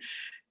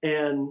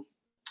 And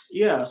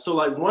yeah, so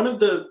like one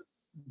of the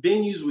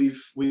venues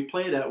we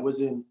played at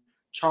was in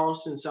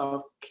Charleston,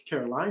 South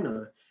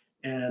Carolina,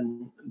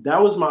 and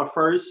that was my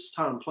first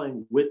time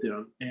playing with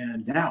them,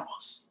 and that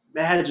was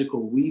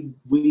magical. We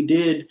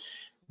did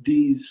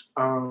these.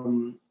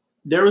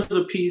 There was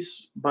a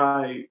piece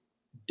by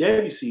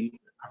Debussy.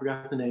 I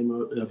forgot the name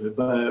of it,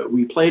 but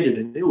we played it,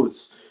 and it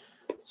was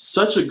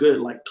such a good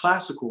like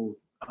classical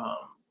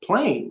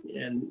playing,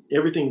 and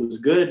everything was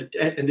good.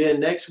 And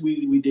then next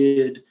we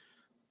did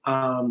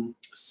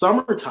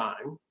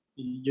Summertime,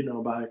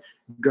 by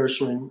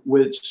Gershwin,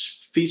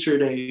 which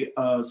featured a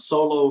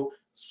solo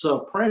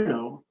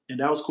soprano, and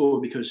that was cool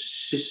because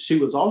she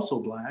was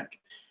also black.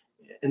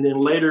 And then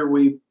later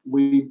we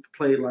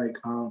played like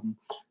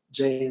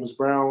James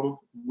Brown.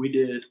 We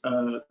did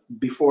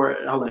Before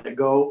I Let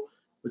Go,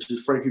 which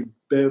is Frankie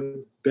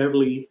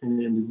Beverly, and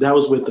then that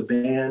was with the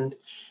band.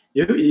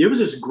 It was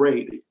just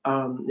great.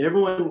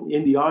 Everyone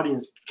in the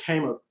audience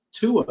came up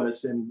to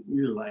us, and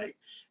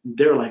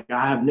they're like,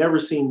 I have never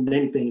seen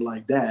anything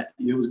like that.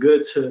 It was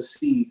good to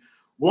see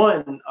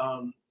one,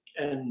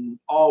 an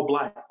all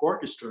black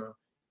orchestra,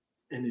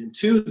 and then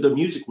two, the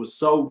music was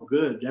so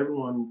good.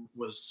 Everyone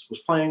was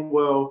playing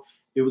well.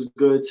 It was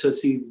good to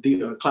see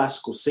the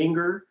classical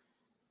singer,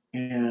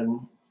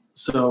 and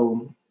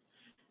so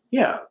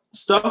yeah,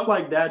 stuff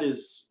like that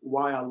is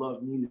why I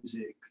love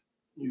music,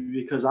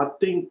 because I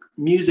think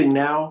music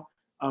now,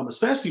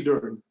 especially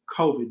during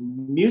COVID,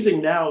 music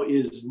now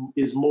is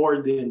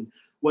more than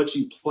what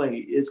you play.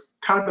 It's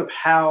kind of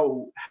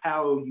how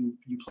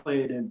you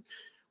play it and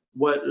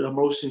what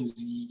emotions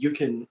you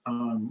can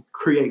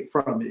create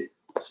from it.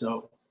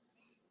 So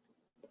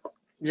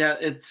Yeah,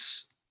 it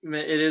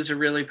is a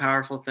really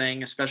powerful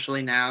thing,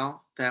 especially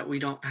now that we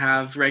don't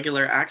have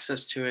regular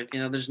access to it.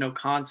 There's no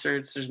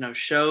concerts, there's no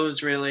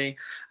shows really.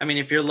 I mean,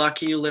 if you're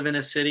lucky, you live in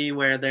a city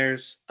where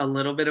there's a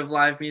little bit of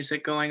live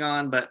music going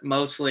on, but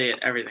mostly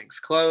everything's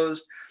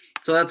closed.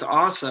 So that's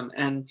awesome.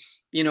 And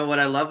what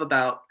I love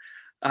about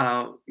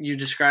you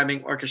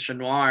describing Orchestra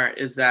Noir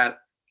is that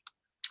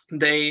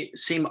they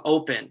seem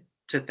open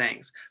to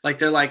things. Like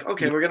they're like,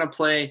 okay, we're gonna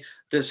play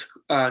this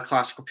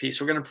classical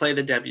piece. We're gonna play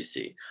the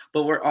Debussy,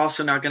 but we're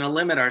also not gonna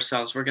limit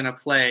ourselves. We're gonna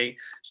play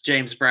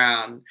James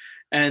Brown,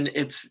 and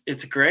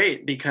it's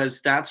great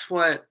because that's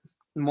what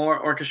more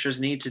orchestras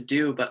need to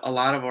do, but a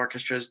lot of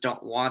orchestras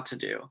don't want to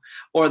do,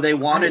 or they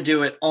want to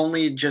do it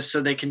only just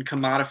so they can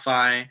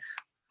commodify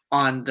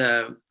on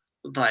the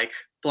like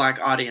black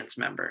audience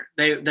member.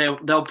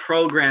 They'll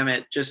program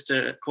it just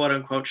to quote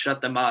unquote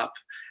shut them up,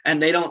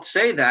 And they don't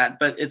say that,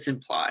 but it's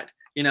implied.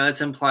 You know,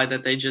 it's implied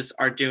that they just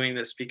are doing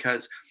this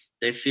because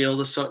they feel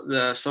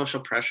the social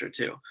pressure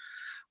too.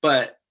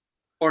 But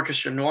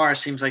orchestra noir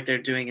seems like they're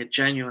doing it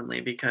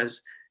genuinely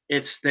because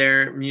it's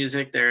their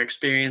music, their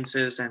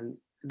experiences, and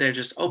they're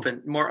just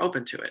more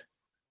open to it.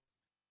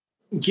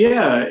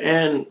 Yeah,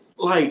 and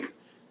like,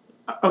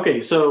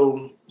 okay,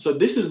 so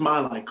this is my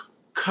like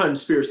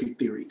conspiracy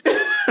theory.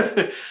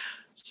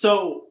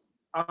 So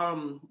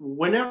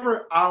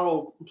whenever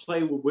I'll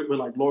play with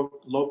like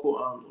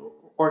local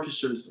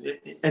orchestras,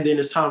 and then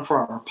it's time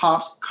for our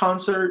pops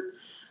concert,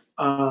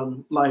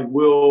 like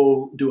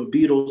we'll do a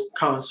Beatles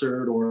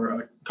concert or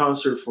a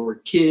concert for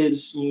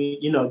kids,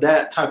 you know,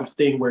 that type of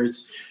thing where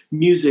it's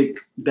music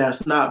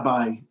that's not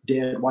by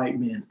dead white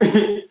men.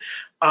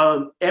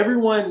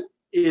 Everyone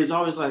is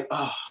always like,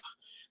 oh,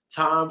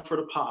 time for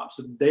the pops.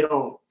 They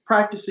don't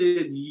practice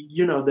it.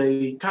 You know,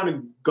 they kind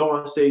of go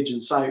on stage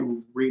and sight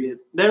read it.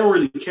 They don't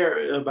really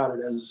care about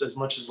it as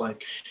much as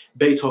like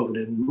Beethoven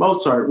and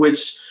Mozart,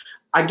 which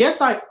I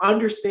guess I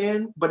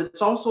understand, but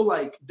it's also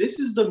like this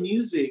is the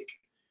music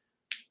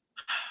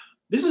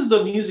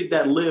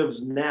that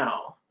lives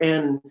now.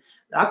 And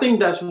I think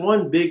that's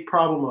one big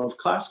problem of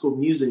classical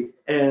music.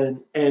 And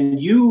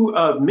you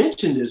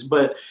mentioned this,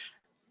 but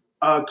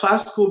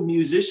classical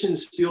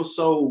musicians feel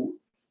so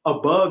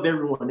above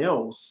everyone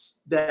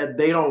else that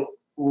they don't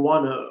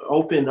want to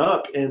open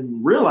up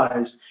and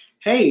realize,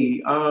 hey,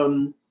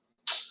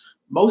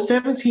 most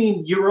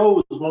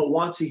 17-year-olds won't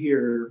want to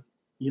hear,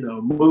 you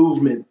know,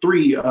 movement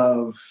 3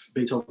 of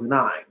Beethoven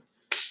 9,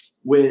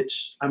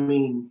 which, I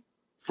mean,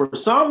 for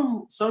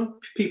some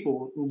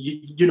people,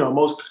 you know,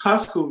 most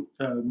classical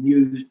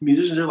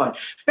musicians are like,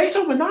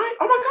 Beethoven 9? Oh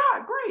my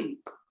God, great.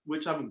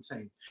 Which, I mean,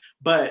 same.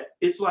 But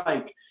it's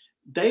like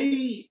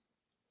they,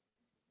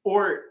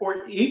 or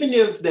even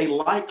if they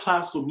like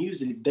classical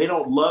music, they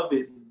don't love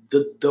it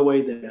the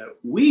way that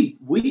we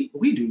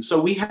do.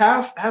 So we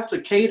have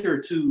to cater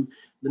to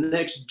the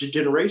next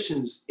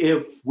generations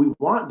if we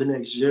want the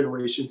next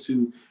generation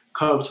to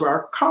come to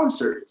our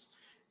concerts.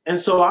 And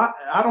so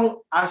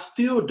I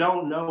still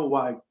don't know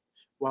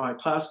why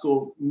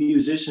classical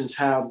musicians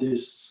have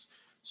this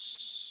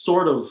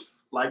sort of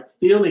like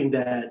feeling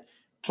that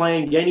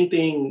playing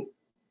anything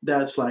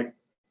that's like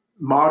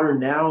modern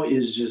now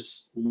is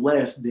just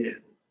less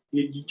than.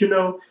 You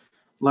know,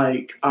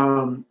 like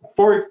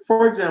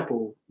for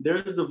example,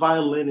 there's the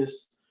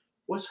violinist.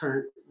 What's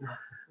her?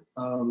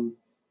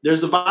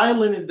 There's a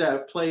violinist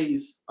that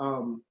plays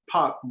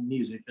pop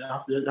music.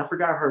 I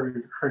forgot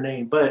her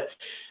name, but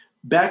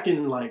back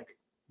in like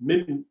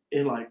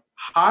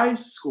high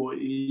school,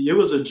 it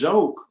was a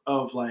joke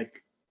of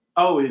like,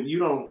 oh, if you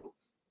don't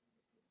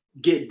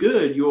get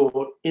good,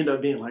 you'll end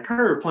up being like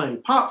her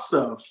playing pop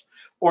stuff,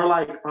 or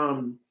like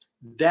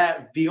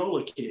that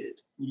viola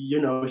kid.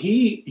 You know,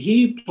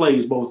 he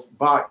plays both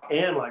Bach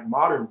and like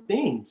modern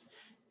things,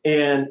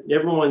 and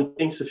everyone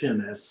thinks of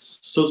him as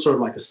sort of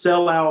like a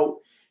sellout.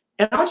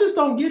 And I just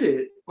don't get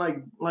it.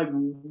 Like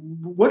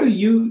what do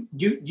you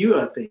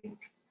think?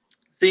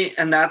 See,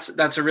 and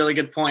that's a really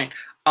good point.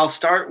 I'll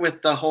start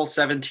with the whole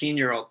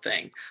 17-year-old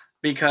thing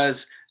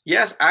because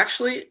yes,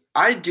 actually,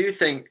 I do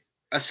think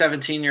a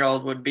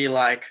 17-year-old would be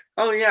like,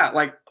 oh yeah,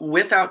 like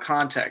without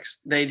context,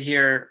 they'd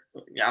hear,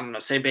 I'm gonna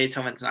say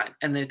Beethoven's 9,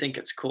 and they think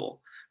it's cool,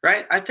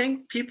 right? I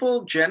think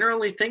people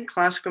generally think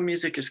classical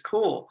music is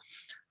cool.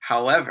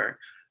 However,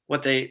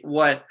 what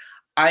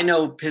I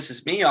know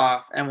pisses me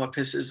off and what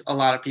pisses a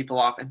lot of people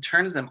off and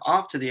turns them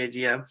off to the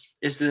idea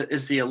is the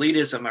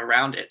elitism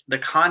around it, the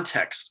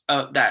context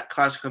of that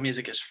classical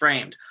music is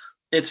framed.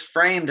 It's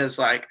framed as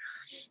like,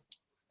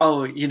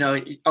 oh, you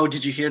know, oh,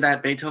 did you hear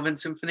that Beethoven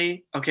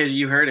symphony? Okay,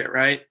 you heard it,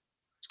 right?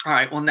 All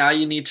right, well, now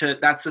you need to,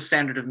 that's the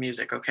standard of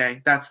music,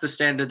 okay? That's the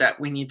standard that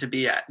we need to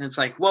be at. And it's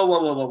like, whoa,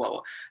 whoa, whoa, whoa,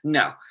 whoa.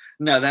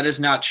 No, that is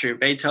not true.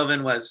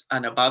 Beethoven was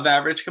an above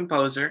average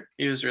composer.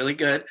 He was really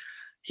good.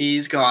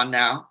 He's gone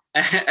now.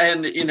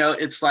 And, you know,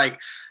 it's like,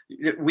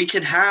 we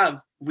can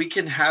have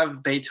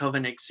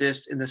Beethoven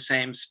exist in the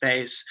same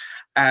space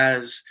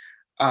as,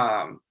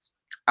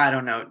 I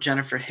don't know,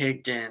 Jennifer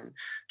Higdon,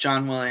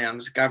 John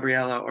Williams,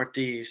 Gabriela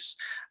Ortiz,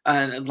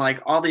 and like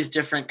all these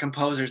different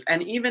composers,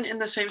 and even in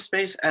the same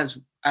space as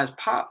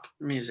pop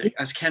music,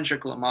 as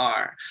Kendrick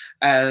Lamar,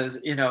 as,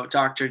 you know,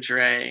 Dr.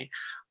 Dre,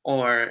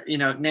 or, you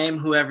know, name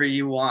whoever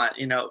you want,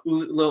 you know,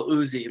 Lil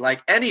Uzi,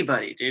 like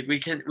anybody, dude. We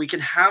can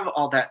have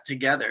all that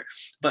together.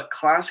 But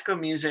classical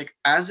music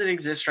as it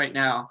exists right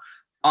now,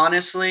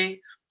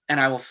 honestly, and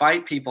I will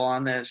fight people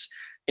on this,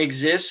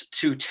 exists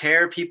to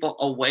tear people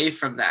away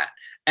from that.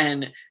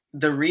 And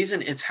the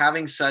reason it's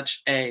having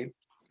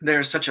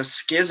there's such a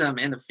schism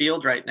in the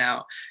field right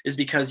now is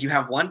because you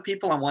have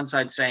people on one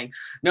side saying,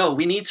 no,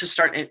 we need to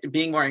start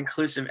being more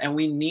inclusive and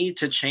we need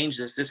to change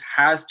this. This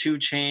has to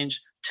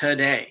change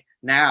today,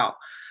 now.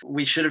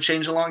 We should have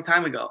changed a long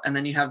time ago. And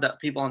then you have the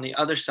people on the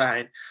other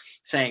side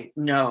saying,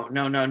 no.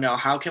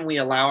 How can we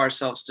allow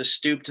ourselves to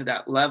stoop to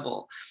that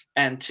level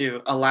and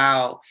to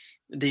allow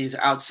these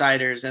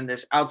outsiders and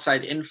this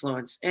outside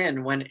influence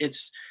in when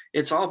it's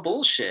all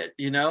bullshit,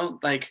 you know?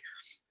 Like,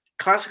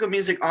 classical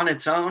music on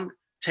its own,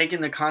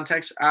 taking the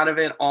context out of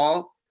it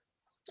all,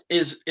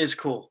 is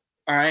cool.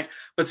 All right.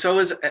 But so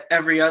is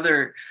every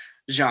other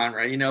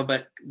genre, you know,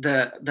 but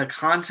the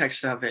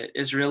context of it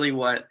is really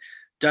what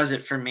does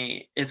it for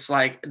me. It's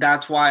like,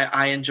 that's why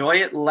I enjoy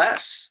it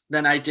less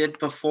than I did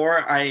before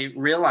I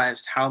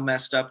realized how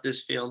messed up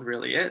this field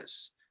really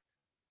is.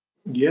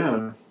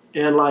 Yeah.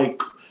 And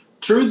like,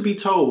 truth be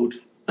told,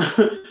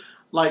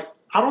 like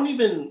I don't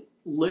even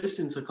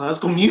listen to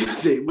classical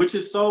music, which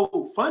is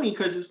so funny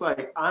because it's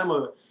like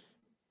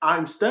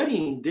I'm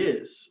studying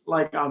this,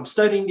 like I'm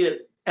studying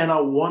it and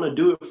I want to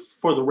do it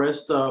for the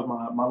rest of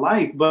my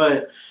life.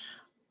 But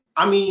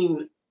I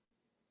mean,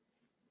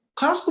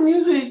 classical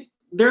music,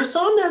 there's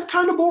some that's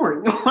kind of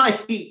boring.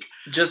 Like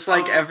just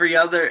like every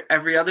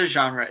other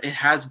genre, it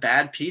has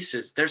bad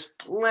pieces. There's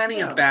plenty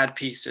of bad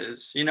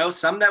pieces, you know,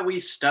 some that we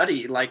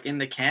study like in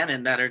the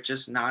canon that are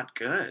just not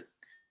good.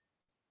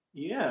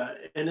 yeah,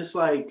 and it's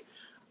like,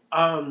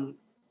 um,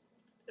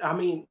 I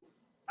mean,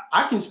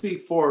 I can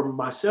speak for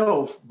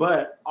myself,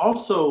 but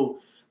also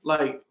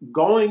like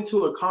going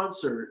to a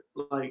concert,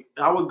 like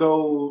I would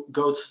go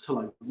to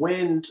like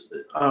wind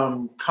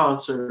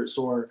concerts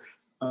or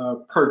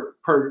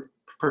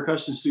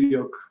percussion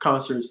studio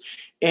concerts,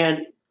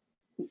 and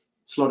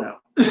slow down.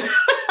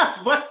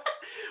 but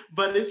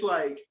but it's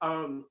like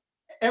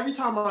every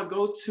time I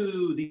go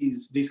to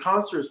these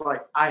concerts,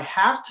 like I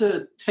have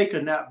to take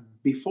a nap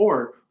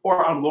before,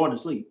 or I'm going to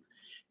sleep,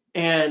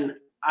 and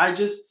I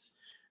just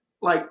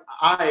like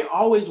I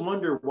always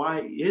wonder why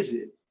is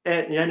it,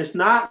 and it's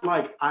not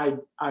like I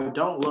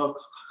don't love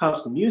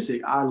classical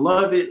music. I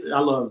love it. I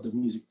love the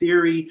music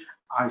theory.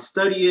 I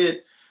study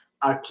it.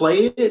 I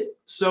play it.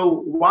 So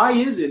why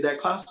is it that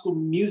classical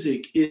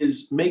music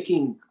is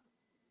making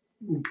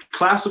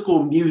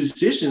classical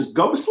musicians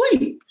go to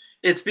sleep?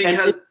 It's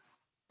because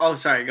oh,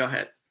 sorry, go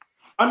ahead.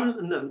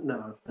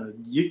 No,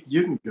 you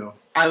can go.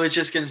 I was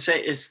just gonna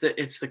say it's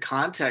the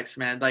context,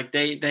 man. Like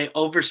they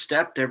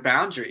overstep their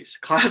boundaries.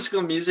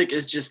 Classical music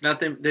is just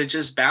nothing. They're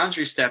just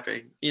boundary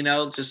stepping, you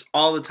know, just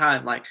all the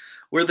time. Like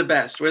we're the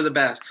best. We're the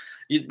best.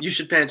 You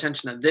should pay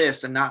attention to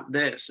this and not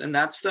this, and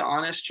that's the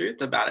honest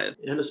truth about it.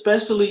 And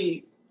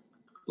especially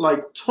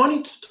like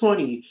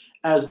 2020,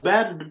 as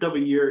bad of a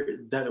year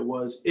that it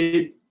was,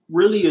 it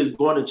really is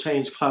going to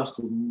change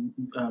classical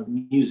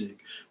music,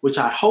 which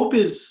I hope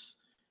is,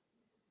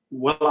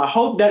 well, I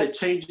hope that it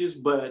changes,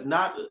 but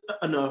not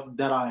enough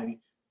that I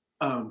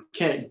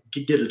can't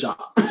get a job.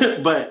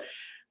 But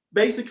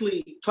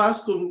basically,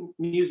 classical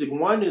music,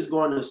 one, is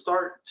going to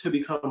start to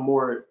become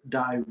more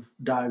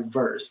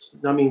diverse.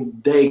 I mean,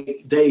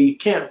 they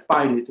can't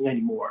fight it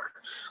anymore.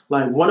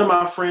 Like one of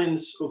my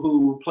friends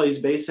who plays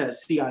bass at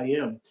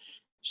CIM,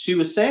 she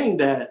was saying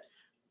that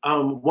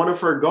one of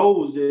her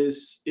goals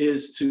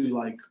is to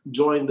like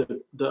join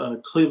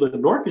the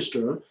Cleveland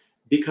Orchestra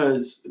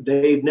because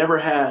they've never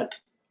had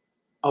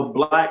a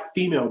Black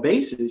female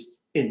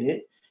bassist in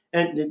it,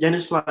 and then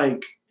it's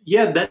like,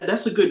 yeah,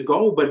 that's a good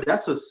goal, but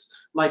that's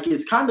like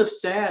it's kind of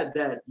sad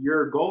that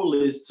your goal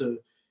is to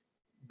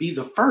be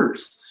the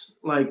first.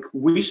 Like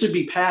we should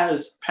be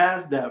past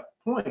that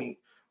point,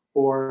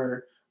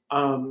 or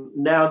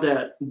now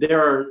that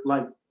there are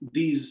like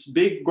these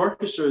big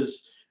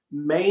orchestras,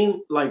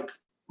 like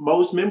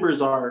most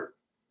members are,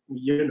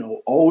 you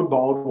know, old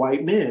bald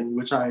white men,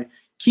 which I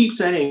keep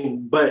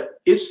saying, but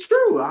it's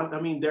true.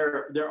 I mean,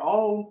 they're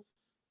all.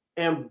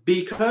 And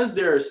because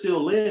they're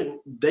still in,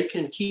 they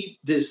can keep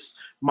this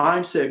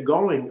mindset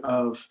going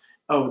of,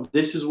 oh,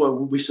 this is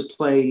what we should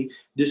play.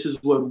 This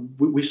is what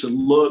we should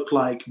look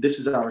like. This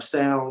is our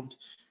sound.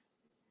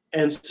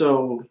 And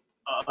so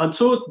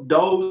until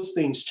those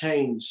things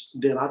change,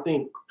 then I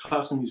think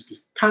classical music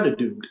is kind of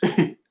doomed.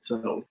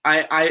 So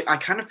I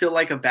kind of feel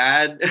like a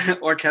bad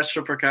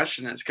orchestral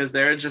percussionist because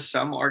there are just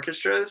some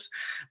orchestras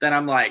that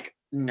I'm like,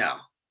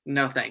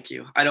 no, thank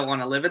you. I don't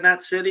want to live in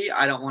that city.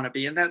 I don't want to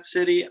be in that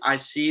city. I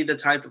see the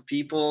type of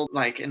people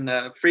like in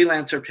the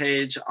freelancer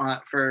page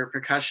for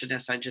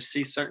percussionists. I just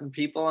see certain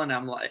people and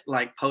I'm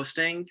like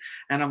posting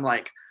and I'm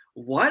like,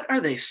 what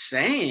are they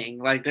saying?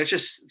 Like they're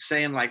just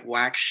saying like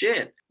whack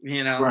shit,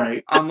 you know?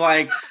 right. I'm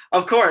like,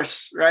 of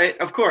course, right?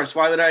 Of course.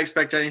 Why would I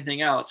expect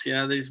anything else? You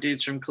know, these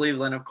dudes from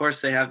Cleveland, of course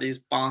they have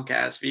these bonk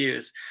ass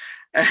views.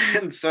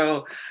 And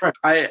so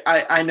Right.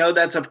 I know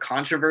that's a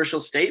controversial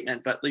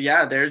statement, but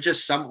yeah, there are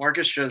just some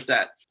orchestras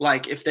that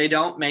like if they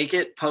don't make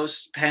it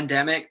post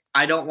pandemic,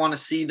 I don't want to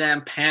see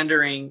them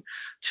pandering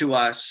to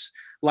us.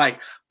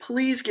 Like,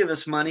 please give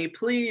us money.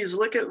 Please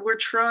look at, we're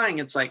trying.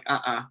 It's like,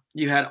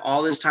 you had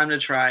all this time to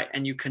try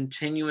and you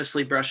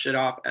continuously brush it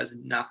off as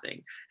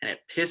nothing. And it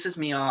pisses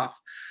me off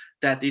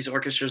that these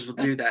orchestras will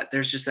do that.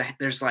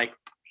 There's like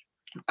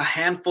a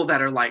handful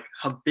that are like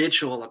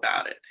habitual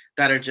about it,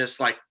 that are just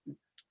like,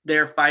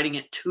 they're fighting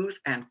it tooth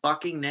and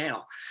fucking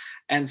nail.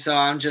 And so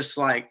I'm just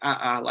like,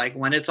 like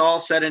when it's all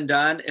said and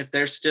done, if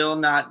they're still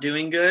not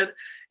doing good,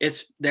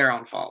 it's their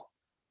own fault.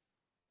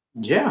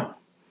 Yeah.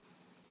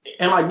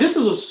 And like this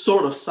is a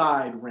sort of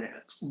side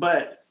rant,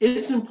 but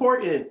it's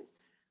important,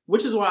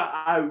 which is why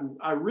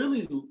I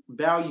really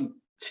value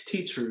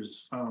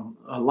teachers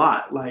a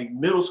lot, like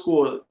middle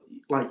school,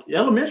 like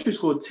elementary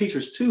school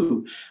teachers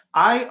too.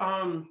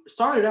 I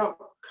started out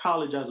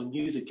college as a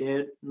music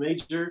ed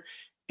major,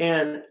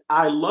 and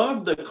I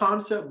love the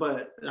concept,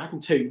 but I can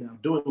tell you now,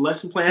 doing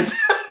lesson plans,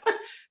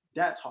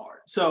 that's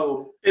hard.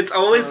 So It's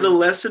always the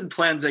lesson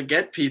plans that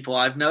get people.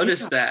 I've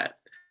noticed yeah, that.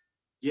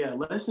 yeah,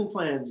 lesson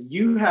plans.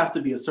 You have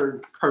to be a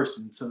certain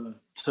person to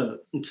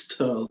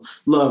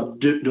love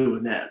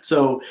doing that.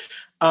 So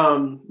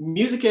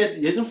music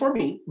ed isn't for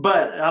me,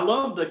 but I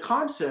love the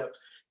concept.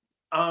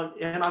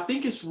 And I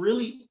think it's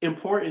really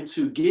important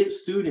to get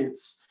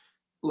students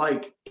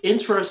like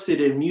interested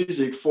in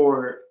music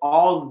for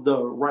all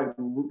the right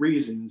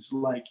reasons.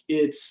 Like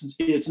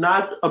it's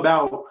not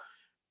about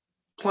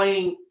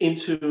playing in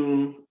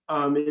tune.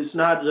 It's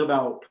not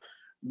about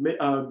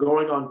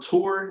going on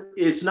tour.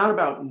 It's not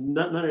about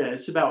none of that.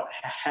 It's about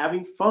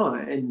having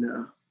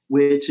fun,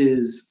 which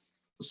is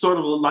sort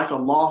of like a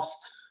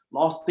lost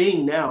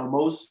thing now.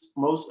 Most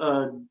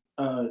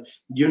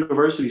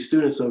university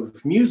students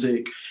of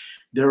music,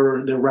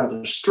 they're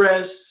rather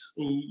stressed,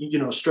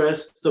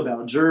 stressed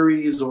about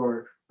juries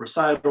or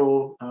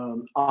recital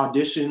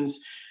auditions.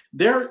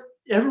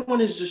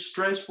 Everyone is just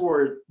stressed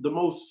for the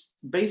most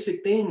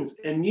basic things,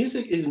 and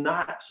music is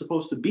not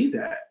supposed to be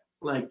that.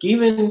 Like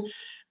even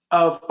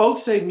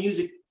folks say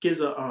music is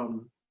a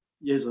um,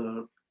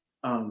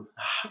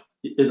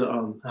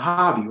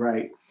 hobby,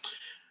 right?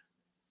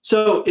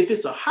 So if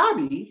it's a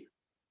hobby,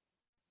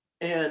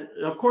 and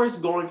of course,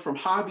 going from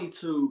hobby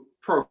to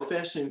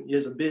profession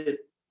is a bit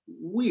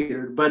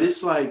weird, but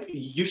it's like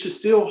you should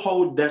still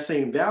hold that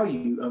same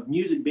value of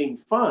music being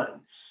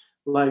fun.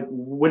 Like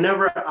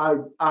whenever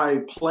I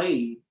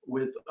play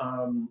with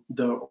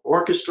the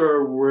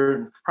orchestra, we're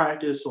in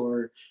practice,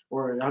 or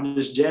I'm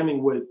just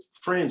jamming with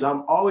friends,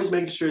 I'm always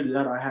making sure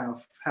that I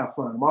have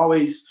fun. I'm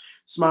always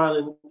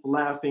smiling,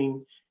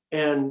 laughing,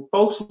 and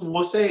folks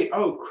will say,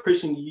 "Oh,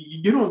 Christian,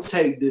 you don't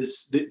take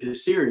this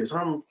serious."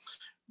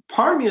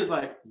 Part of me is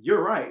like,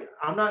 you're right.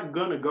 I'm not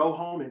gonna go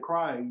home and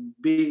cry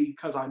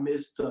because I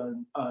missed a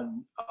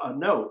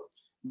note.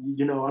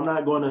 I'm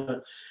not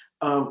gonna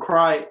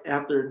cry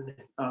after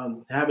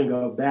having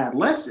a bad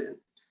lesson.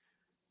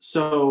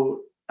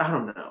 So I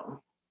don't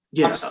know.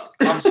 I'm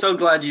Yeah, I'm so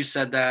glad you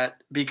said that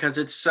because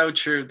it's so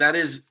true. That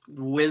is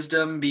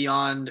wisdom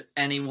beyond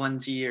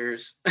anyone's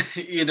years.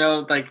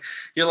 Like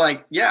you're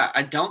like, yeah,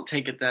 I don't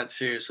take it that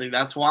seriously.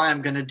 That's why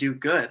I'm going to do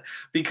good,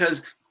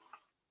 because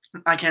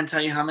I can't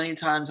tell you how many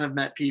times I've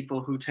met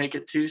people who take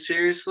it too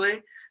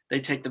seriously. They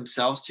take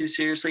themselves too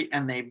seriously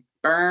and they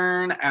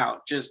burn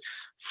out. Just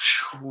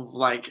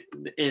like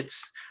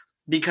it's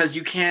because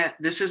you can't,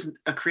 this is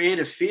a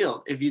creative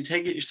field. If you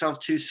take it yourself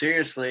too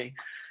seriously,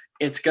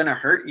 it's going to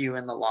hurt you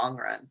in the long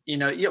run.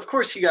 Of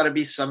course you got to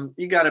be,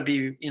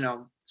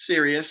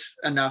 serious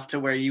enough to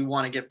where you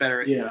want to get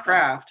better at your yeah,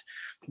 craft.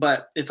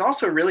 But it's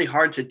also really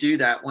hard to do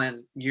that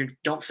when you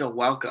don't feel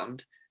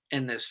welcomed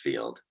in this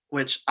field,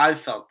 which I've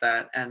felt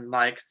that. And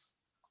like,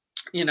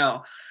 you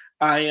know,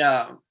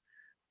 I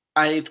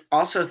I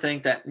also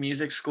think that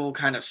music school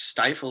kind of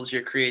stifles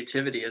your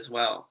creativity as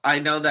well. I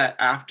know that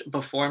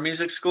before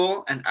music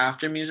school and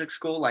after music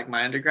school, like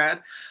my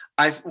undergrad,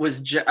 I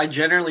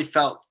generally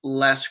felt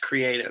less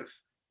creative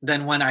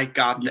than when I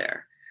got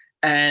there.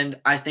 And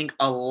I think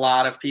a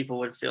lot of people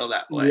would feel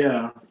that way.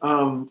 yeah.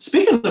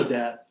 Speaking of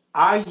that,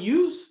 I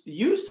used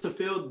to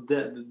feel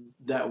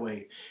that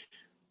way.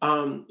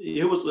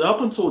 It was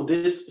up until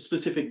this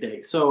specific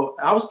day. So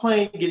I was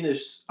playing in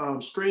this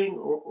string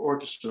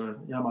orchestra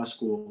at my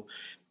school,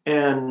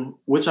 and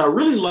which I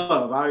really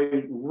love.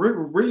 I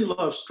really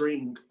love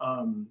string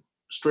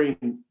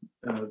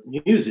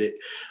music,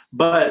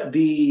 but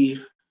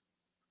the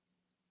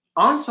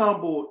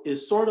ensemble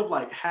is sort of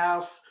like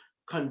half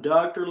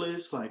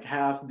conductorless, like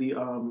half the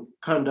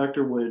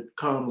conductor would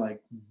come like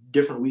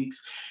different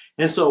weeks.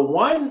 And so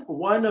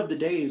one of the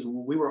days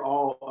we were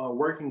all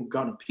working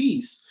on a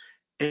piece,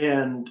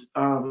 and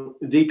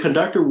the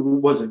conductor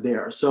wasn't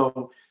there.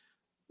 So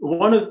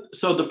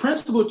the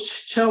principal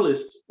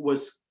cellist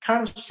was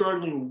kind of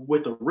struggling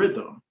with the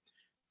rhythm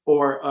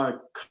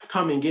or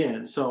coming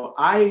in. So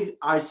I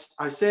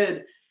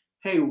said,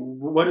 hey,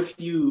 what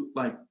if you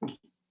like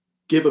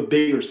give a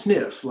bigger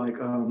sniff, like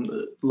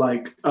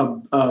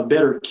a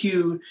better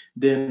cue,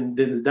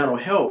 then that'll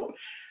help.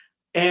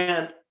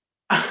 And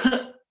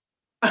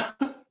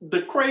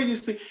the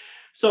craziest thing.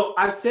 So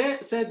I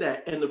said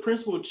that, and the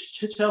principal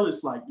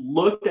cellist like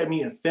looked at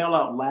me and fell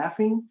out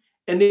laughing,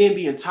 and then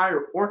the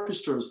entire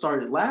orchestra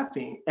started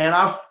laughing, and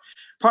I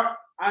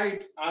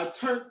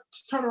turned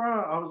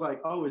around. I was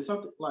like, oh, it's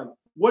something like,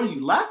 what are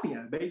you laughing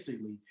at,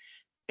 basically?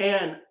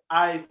 And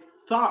I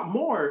thought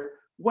more.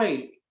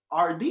 Wait,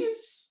 are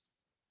these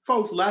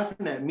folks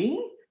laughing at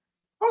me?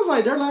 I was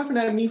like, they're laughing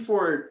at me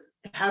for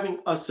having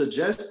a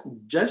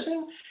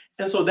suggestion.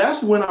 And so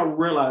that's when I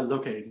realized,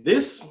 okay,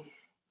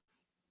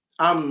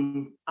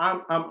 I'm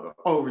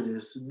over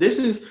this. This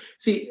is,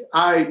 see,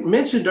 I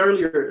mentioned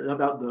earlier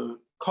about the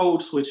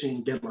code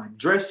switching, get like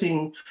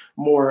dressing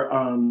more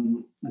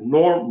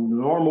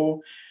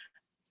normal.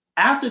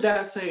 after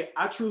that,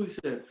 I truly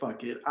said,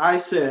 fuck it. I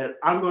said,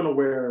 I'm gonna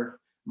wear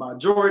my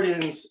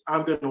Jordans,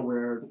 I'm gonna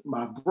wear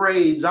my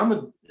braids, I'm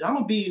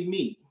gonna be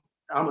me.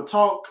 I'm gonna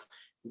talk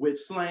with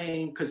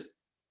slang because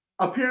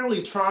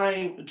apparently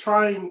trying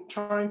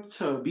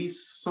to be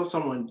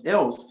someone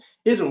else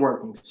isn't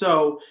working.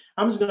 So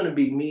I'm just gonna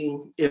be me.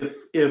 If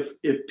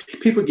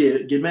people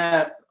get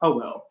mad, oh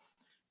well.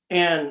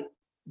 And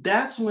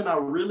that's when I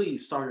really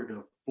started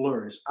to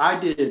flourish. I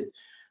did.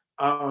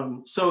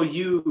 So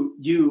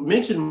you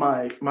mentioned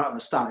my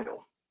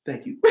style.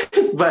 Thank you.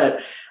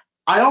 But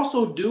I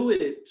also do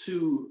it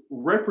to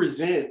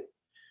represent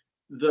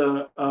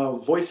the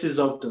voices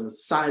of the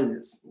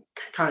silence,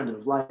 kind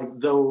of like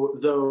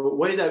the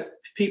way that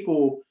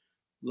people,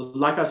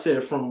 like I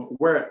said, from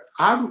where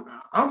I'm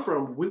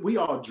from, we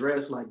all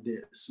dress like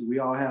this. We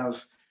all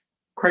have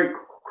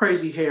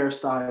crazy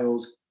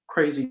hairstyles,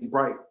 crazy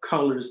bright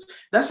colors.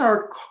 That's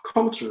our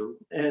culture.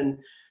 And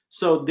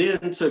so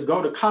then to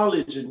go to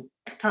college and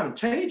kind of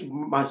change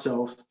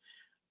myself,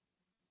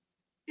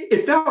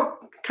 it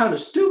felt kind of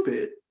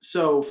stupid.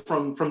 So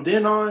from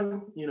then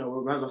on,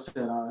 as I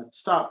said, I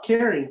stopped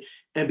caring,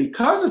 and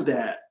because of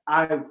that,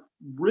 I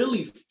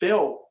really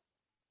felt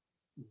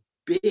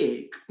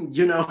big.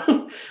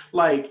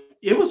 Like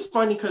it was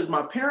funny because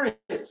my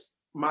parents,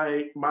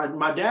 my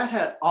dad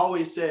had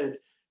always said,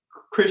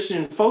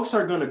 Christian, folks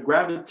are going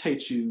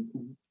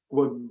to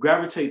will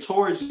gravitate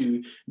towards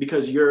you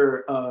because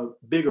you're a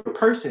bigger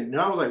person.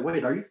 And I was like,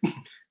 wait, are you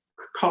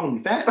calling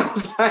me fat? I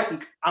was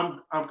like,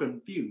 I'm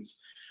confused.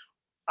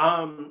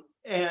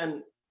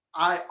 And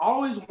I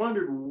always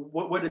wondered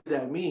what did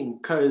that mean?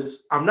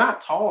 Because I'm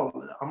not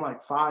tall. I'm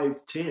like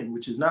 5'10",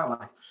 which is not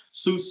like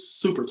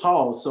super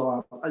tall.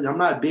 So I'm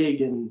not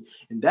big in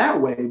that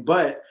way.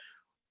 But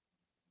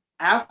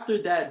after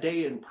that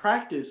day in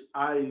practice,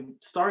 I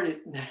started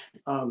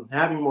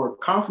having more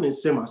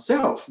confidence in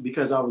myself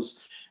because I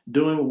was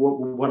doing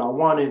what I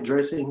wanted,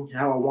 dressing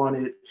how I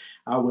wanted.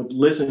 I would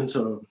listen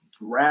to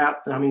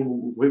rap,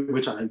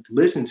 which I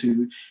listened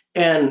to,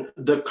 and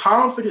the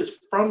confidence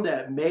from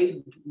that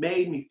made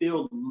me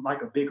feel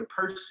like a bigger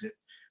person.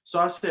 So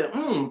I said,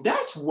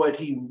 that's what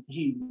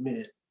he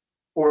meant,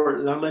 or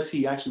unless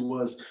he actually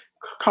was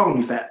calling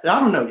me fat. I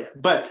don't know yet,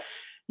 but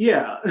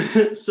yeah.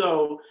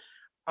 So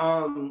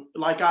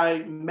like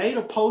I made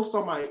a post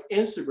on my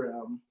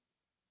Instagram,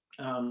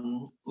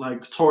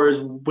 like towards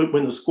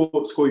when the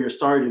school year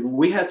started.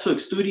 We had took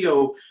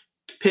studio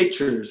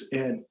pictures,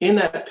 and in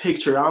that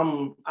picture,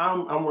 I'm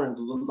wearing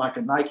like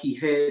a Nike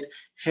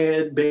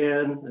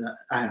headband.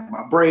 I had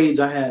my braids.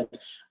 I had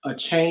a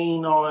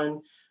chain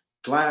on,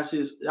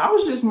 glasses. I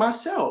was just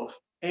myself,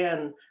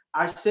 and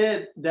I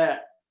said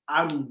that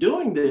I'm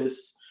doing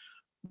this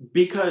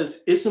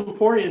because it's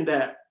important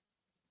that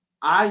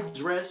I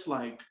dress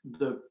like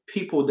the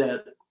people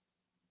that,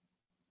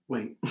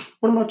 wait,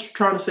 what am I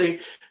trying to say?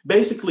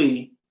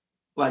 Basically,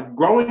 like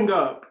growing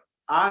up,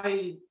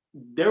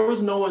 there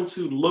was no one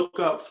to look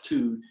up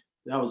to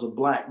that was a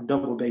Black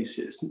double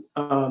bassist.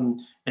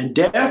 And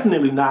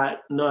definitely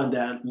not none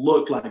that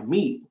looked like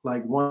me,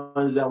 like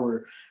ones that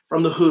were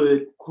from the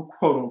hood, quote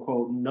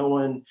unquote, no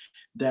one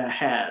that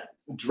had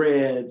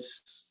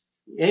dreads,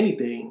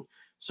 anything.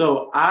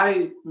 So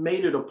I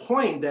made it a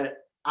point that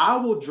I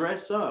will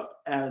dress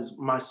up as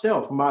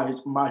myself,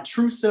 my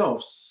true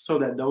self, so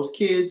that those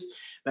kids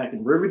back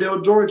in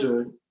Riverdale,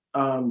 Georgia,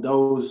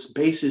 those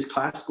bassist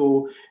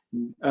classical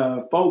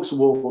folks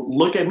will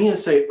look at me and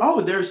say,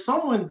 "Oh, there's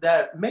someone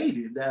that made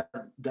it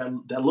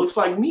that looks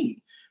like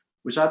me,"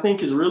 which I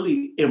think is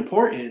really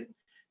important.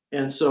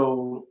 And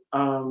so,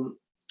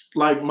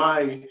 like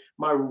my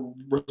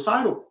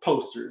recital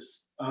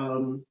posters,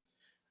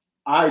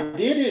 I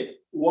did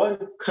it one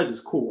because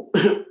it's cool,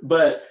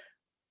 but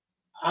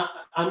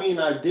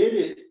I did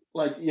it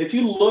like if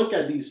you look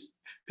at these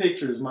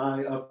pictures,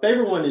 my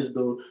favorite one is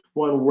the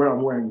one where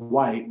I'm wearing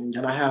white,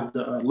 and I have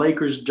the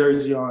Lakers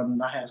jersey on,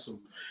 and I had some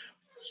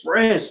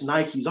fresh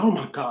Nikes. Oh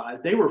my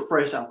God, they were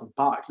fresh out the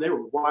box. They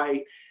were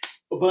white,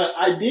 but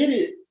I did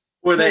it.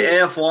 Were they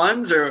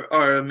AF1s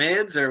or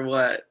mids or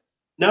what?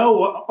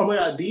 No, oh my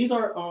God, these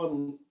are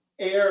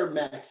Air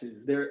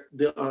Maxes. They're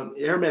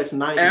Air Max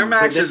 90. Air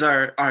Maxes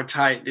are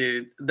tight,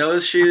 dude.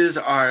 Those shoes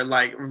are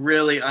like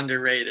really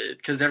underrated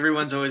because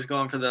everyone's always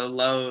going for the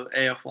low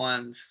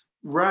AF1s.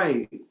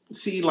 Right.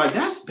 See, like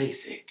that's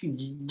basic.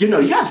 You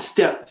gotta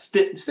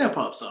step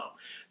up some.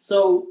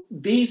 So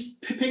these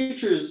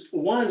pictures,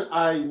 one,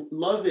 I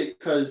love it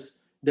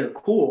because they're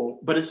cool,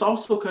 but it's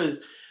also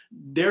because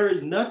there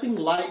is nothing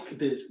like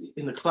this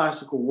in the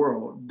classical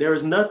world. There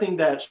is nothing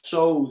that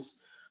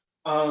shows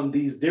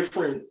these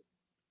different,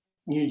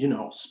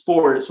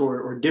 sports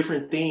or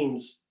different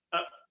themes,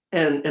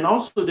 and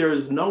also there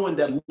is no one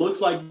that looks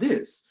like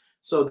this.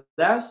 So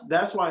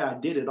that's why I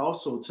did it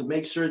also, to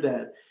make sure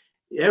that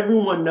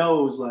everyone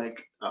knows, like,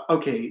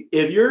 okay,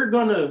 if you're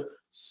gonna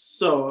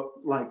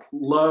like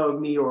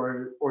love me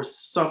or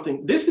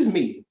something, this is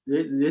me.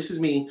 This is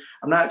me.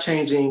 I'm not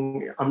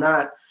changing. I'm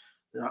not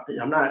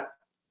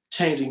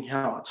changing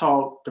how I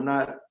talk. I'm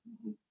not.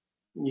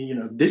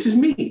 This is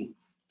me.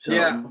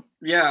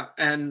 Yeah.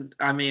 And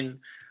I mean,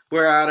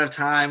 we're out of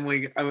time.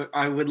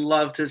 I would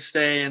love to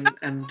stay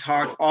and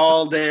talk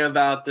all day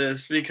about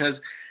this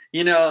because,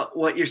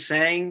 what you're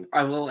saying,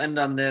 I will end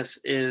on this,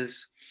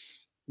 is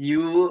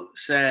you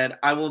said,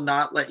 I will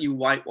not let you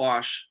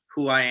whitewash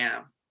who I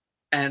am.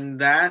 And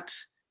that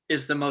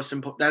is the most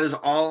important. That is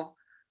all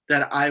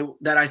that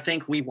I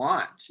think we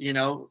want,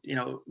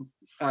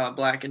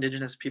 Black,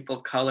 Indigenous, people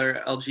of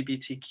color,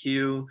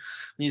 LGBTQ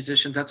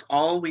musicians. That's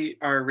all we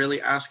are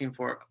really asking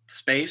for: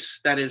 space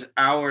that is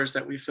ours,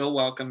 that we feel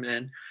welcomed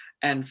in,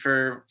 and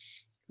for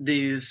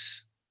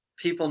these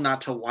people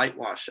not to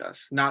whitewash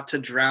us, not to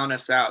drown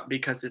us out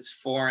because it's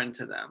foreign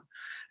to them.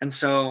 And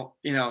so,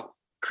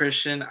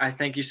 Christian, I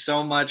thank you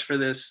so much for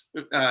this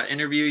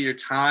interview, your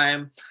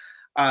time.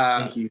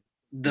 Thank you.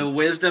 The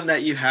wisdom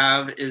that you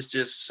have is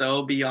just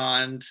so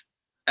beyond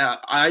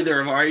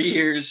either of our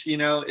years.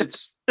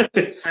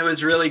 It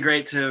was really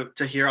great to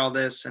hear all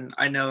this, and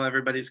I know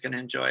everybody's going to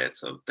enjoy it.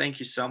 So thank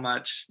you so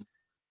much.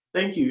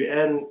 Thank you.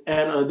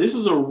 And this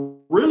is a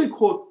really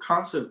cool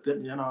concept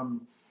that,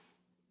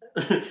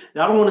 I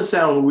don't want to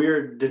sound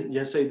weird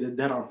and say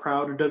that I'm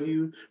proud of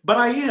you, but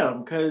I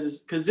am,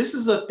 because this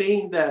is a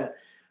thing that,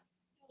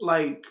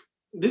 like,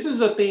 this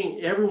is a thing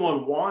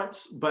everyone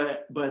wants,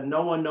 but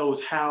no one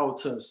knows how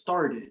to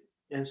start it.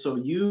 And so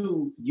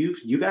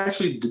you've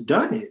actually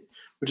done it,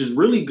 which is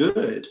really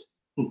good.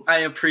 I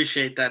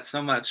appreciate that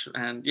so much.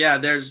 And yeah,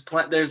 there's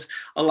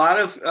a lot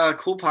of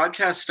cool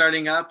podcasts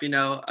starting up.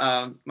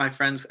 My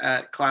friends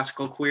at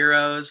Classical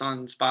Queeros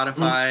on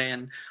Spotify,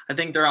 and I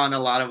think they're on a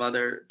lot of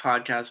other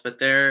podcasts, but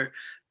they're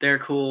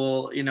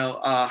cool.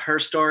 Her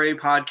Story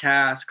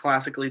podcast,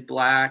 Classically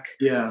Black.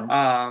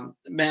 Yeah.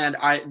 Man,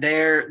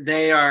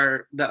 they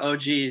are the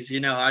OGs.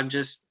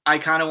 I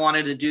kind of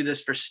wanted to do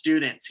this for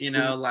students,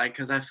 like,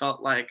 because I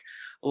felt like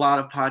a lot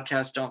of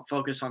podcasts don't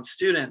focus on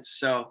students.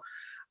 So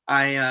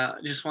I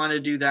just wanted to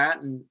do that.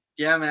 And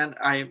yeah, man,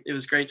 it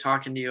was great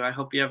talking to you. I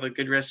hope you have a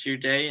good rest of your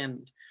day.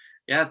 And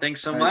yeah,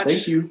 thanks so much.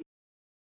 Thank you.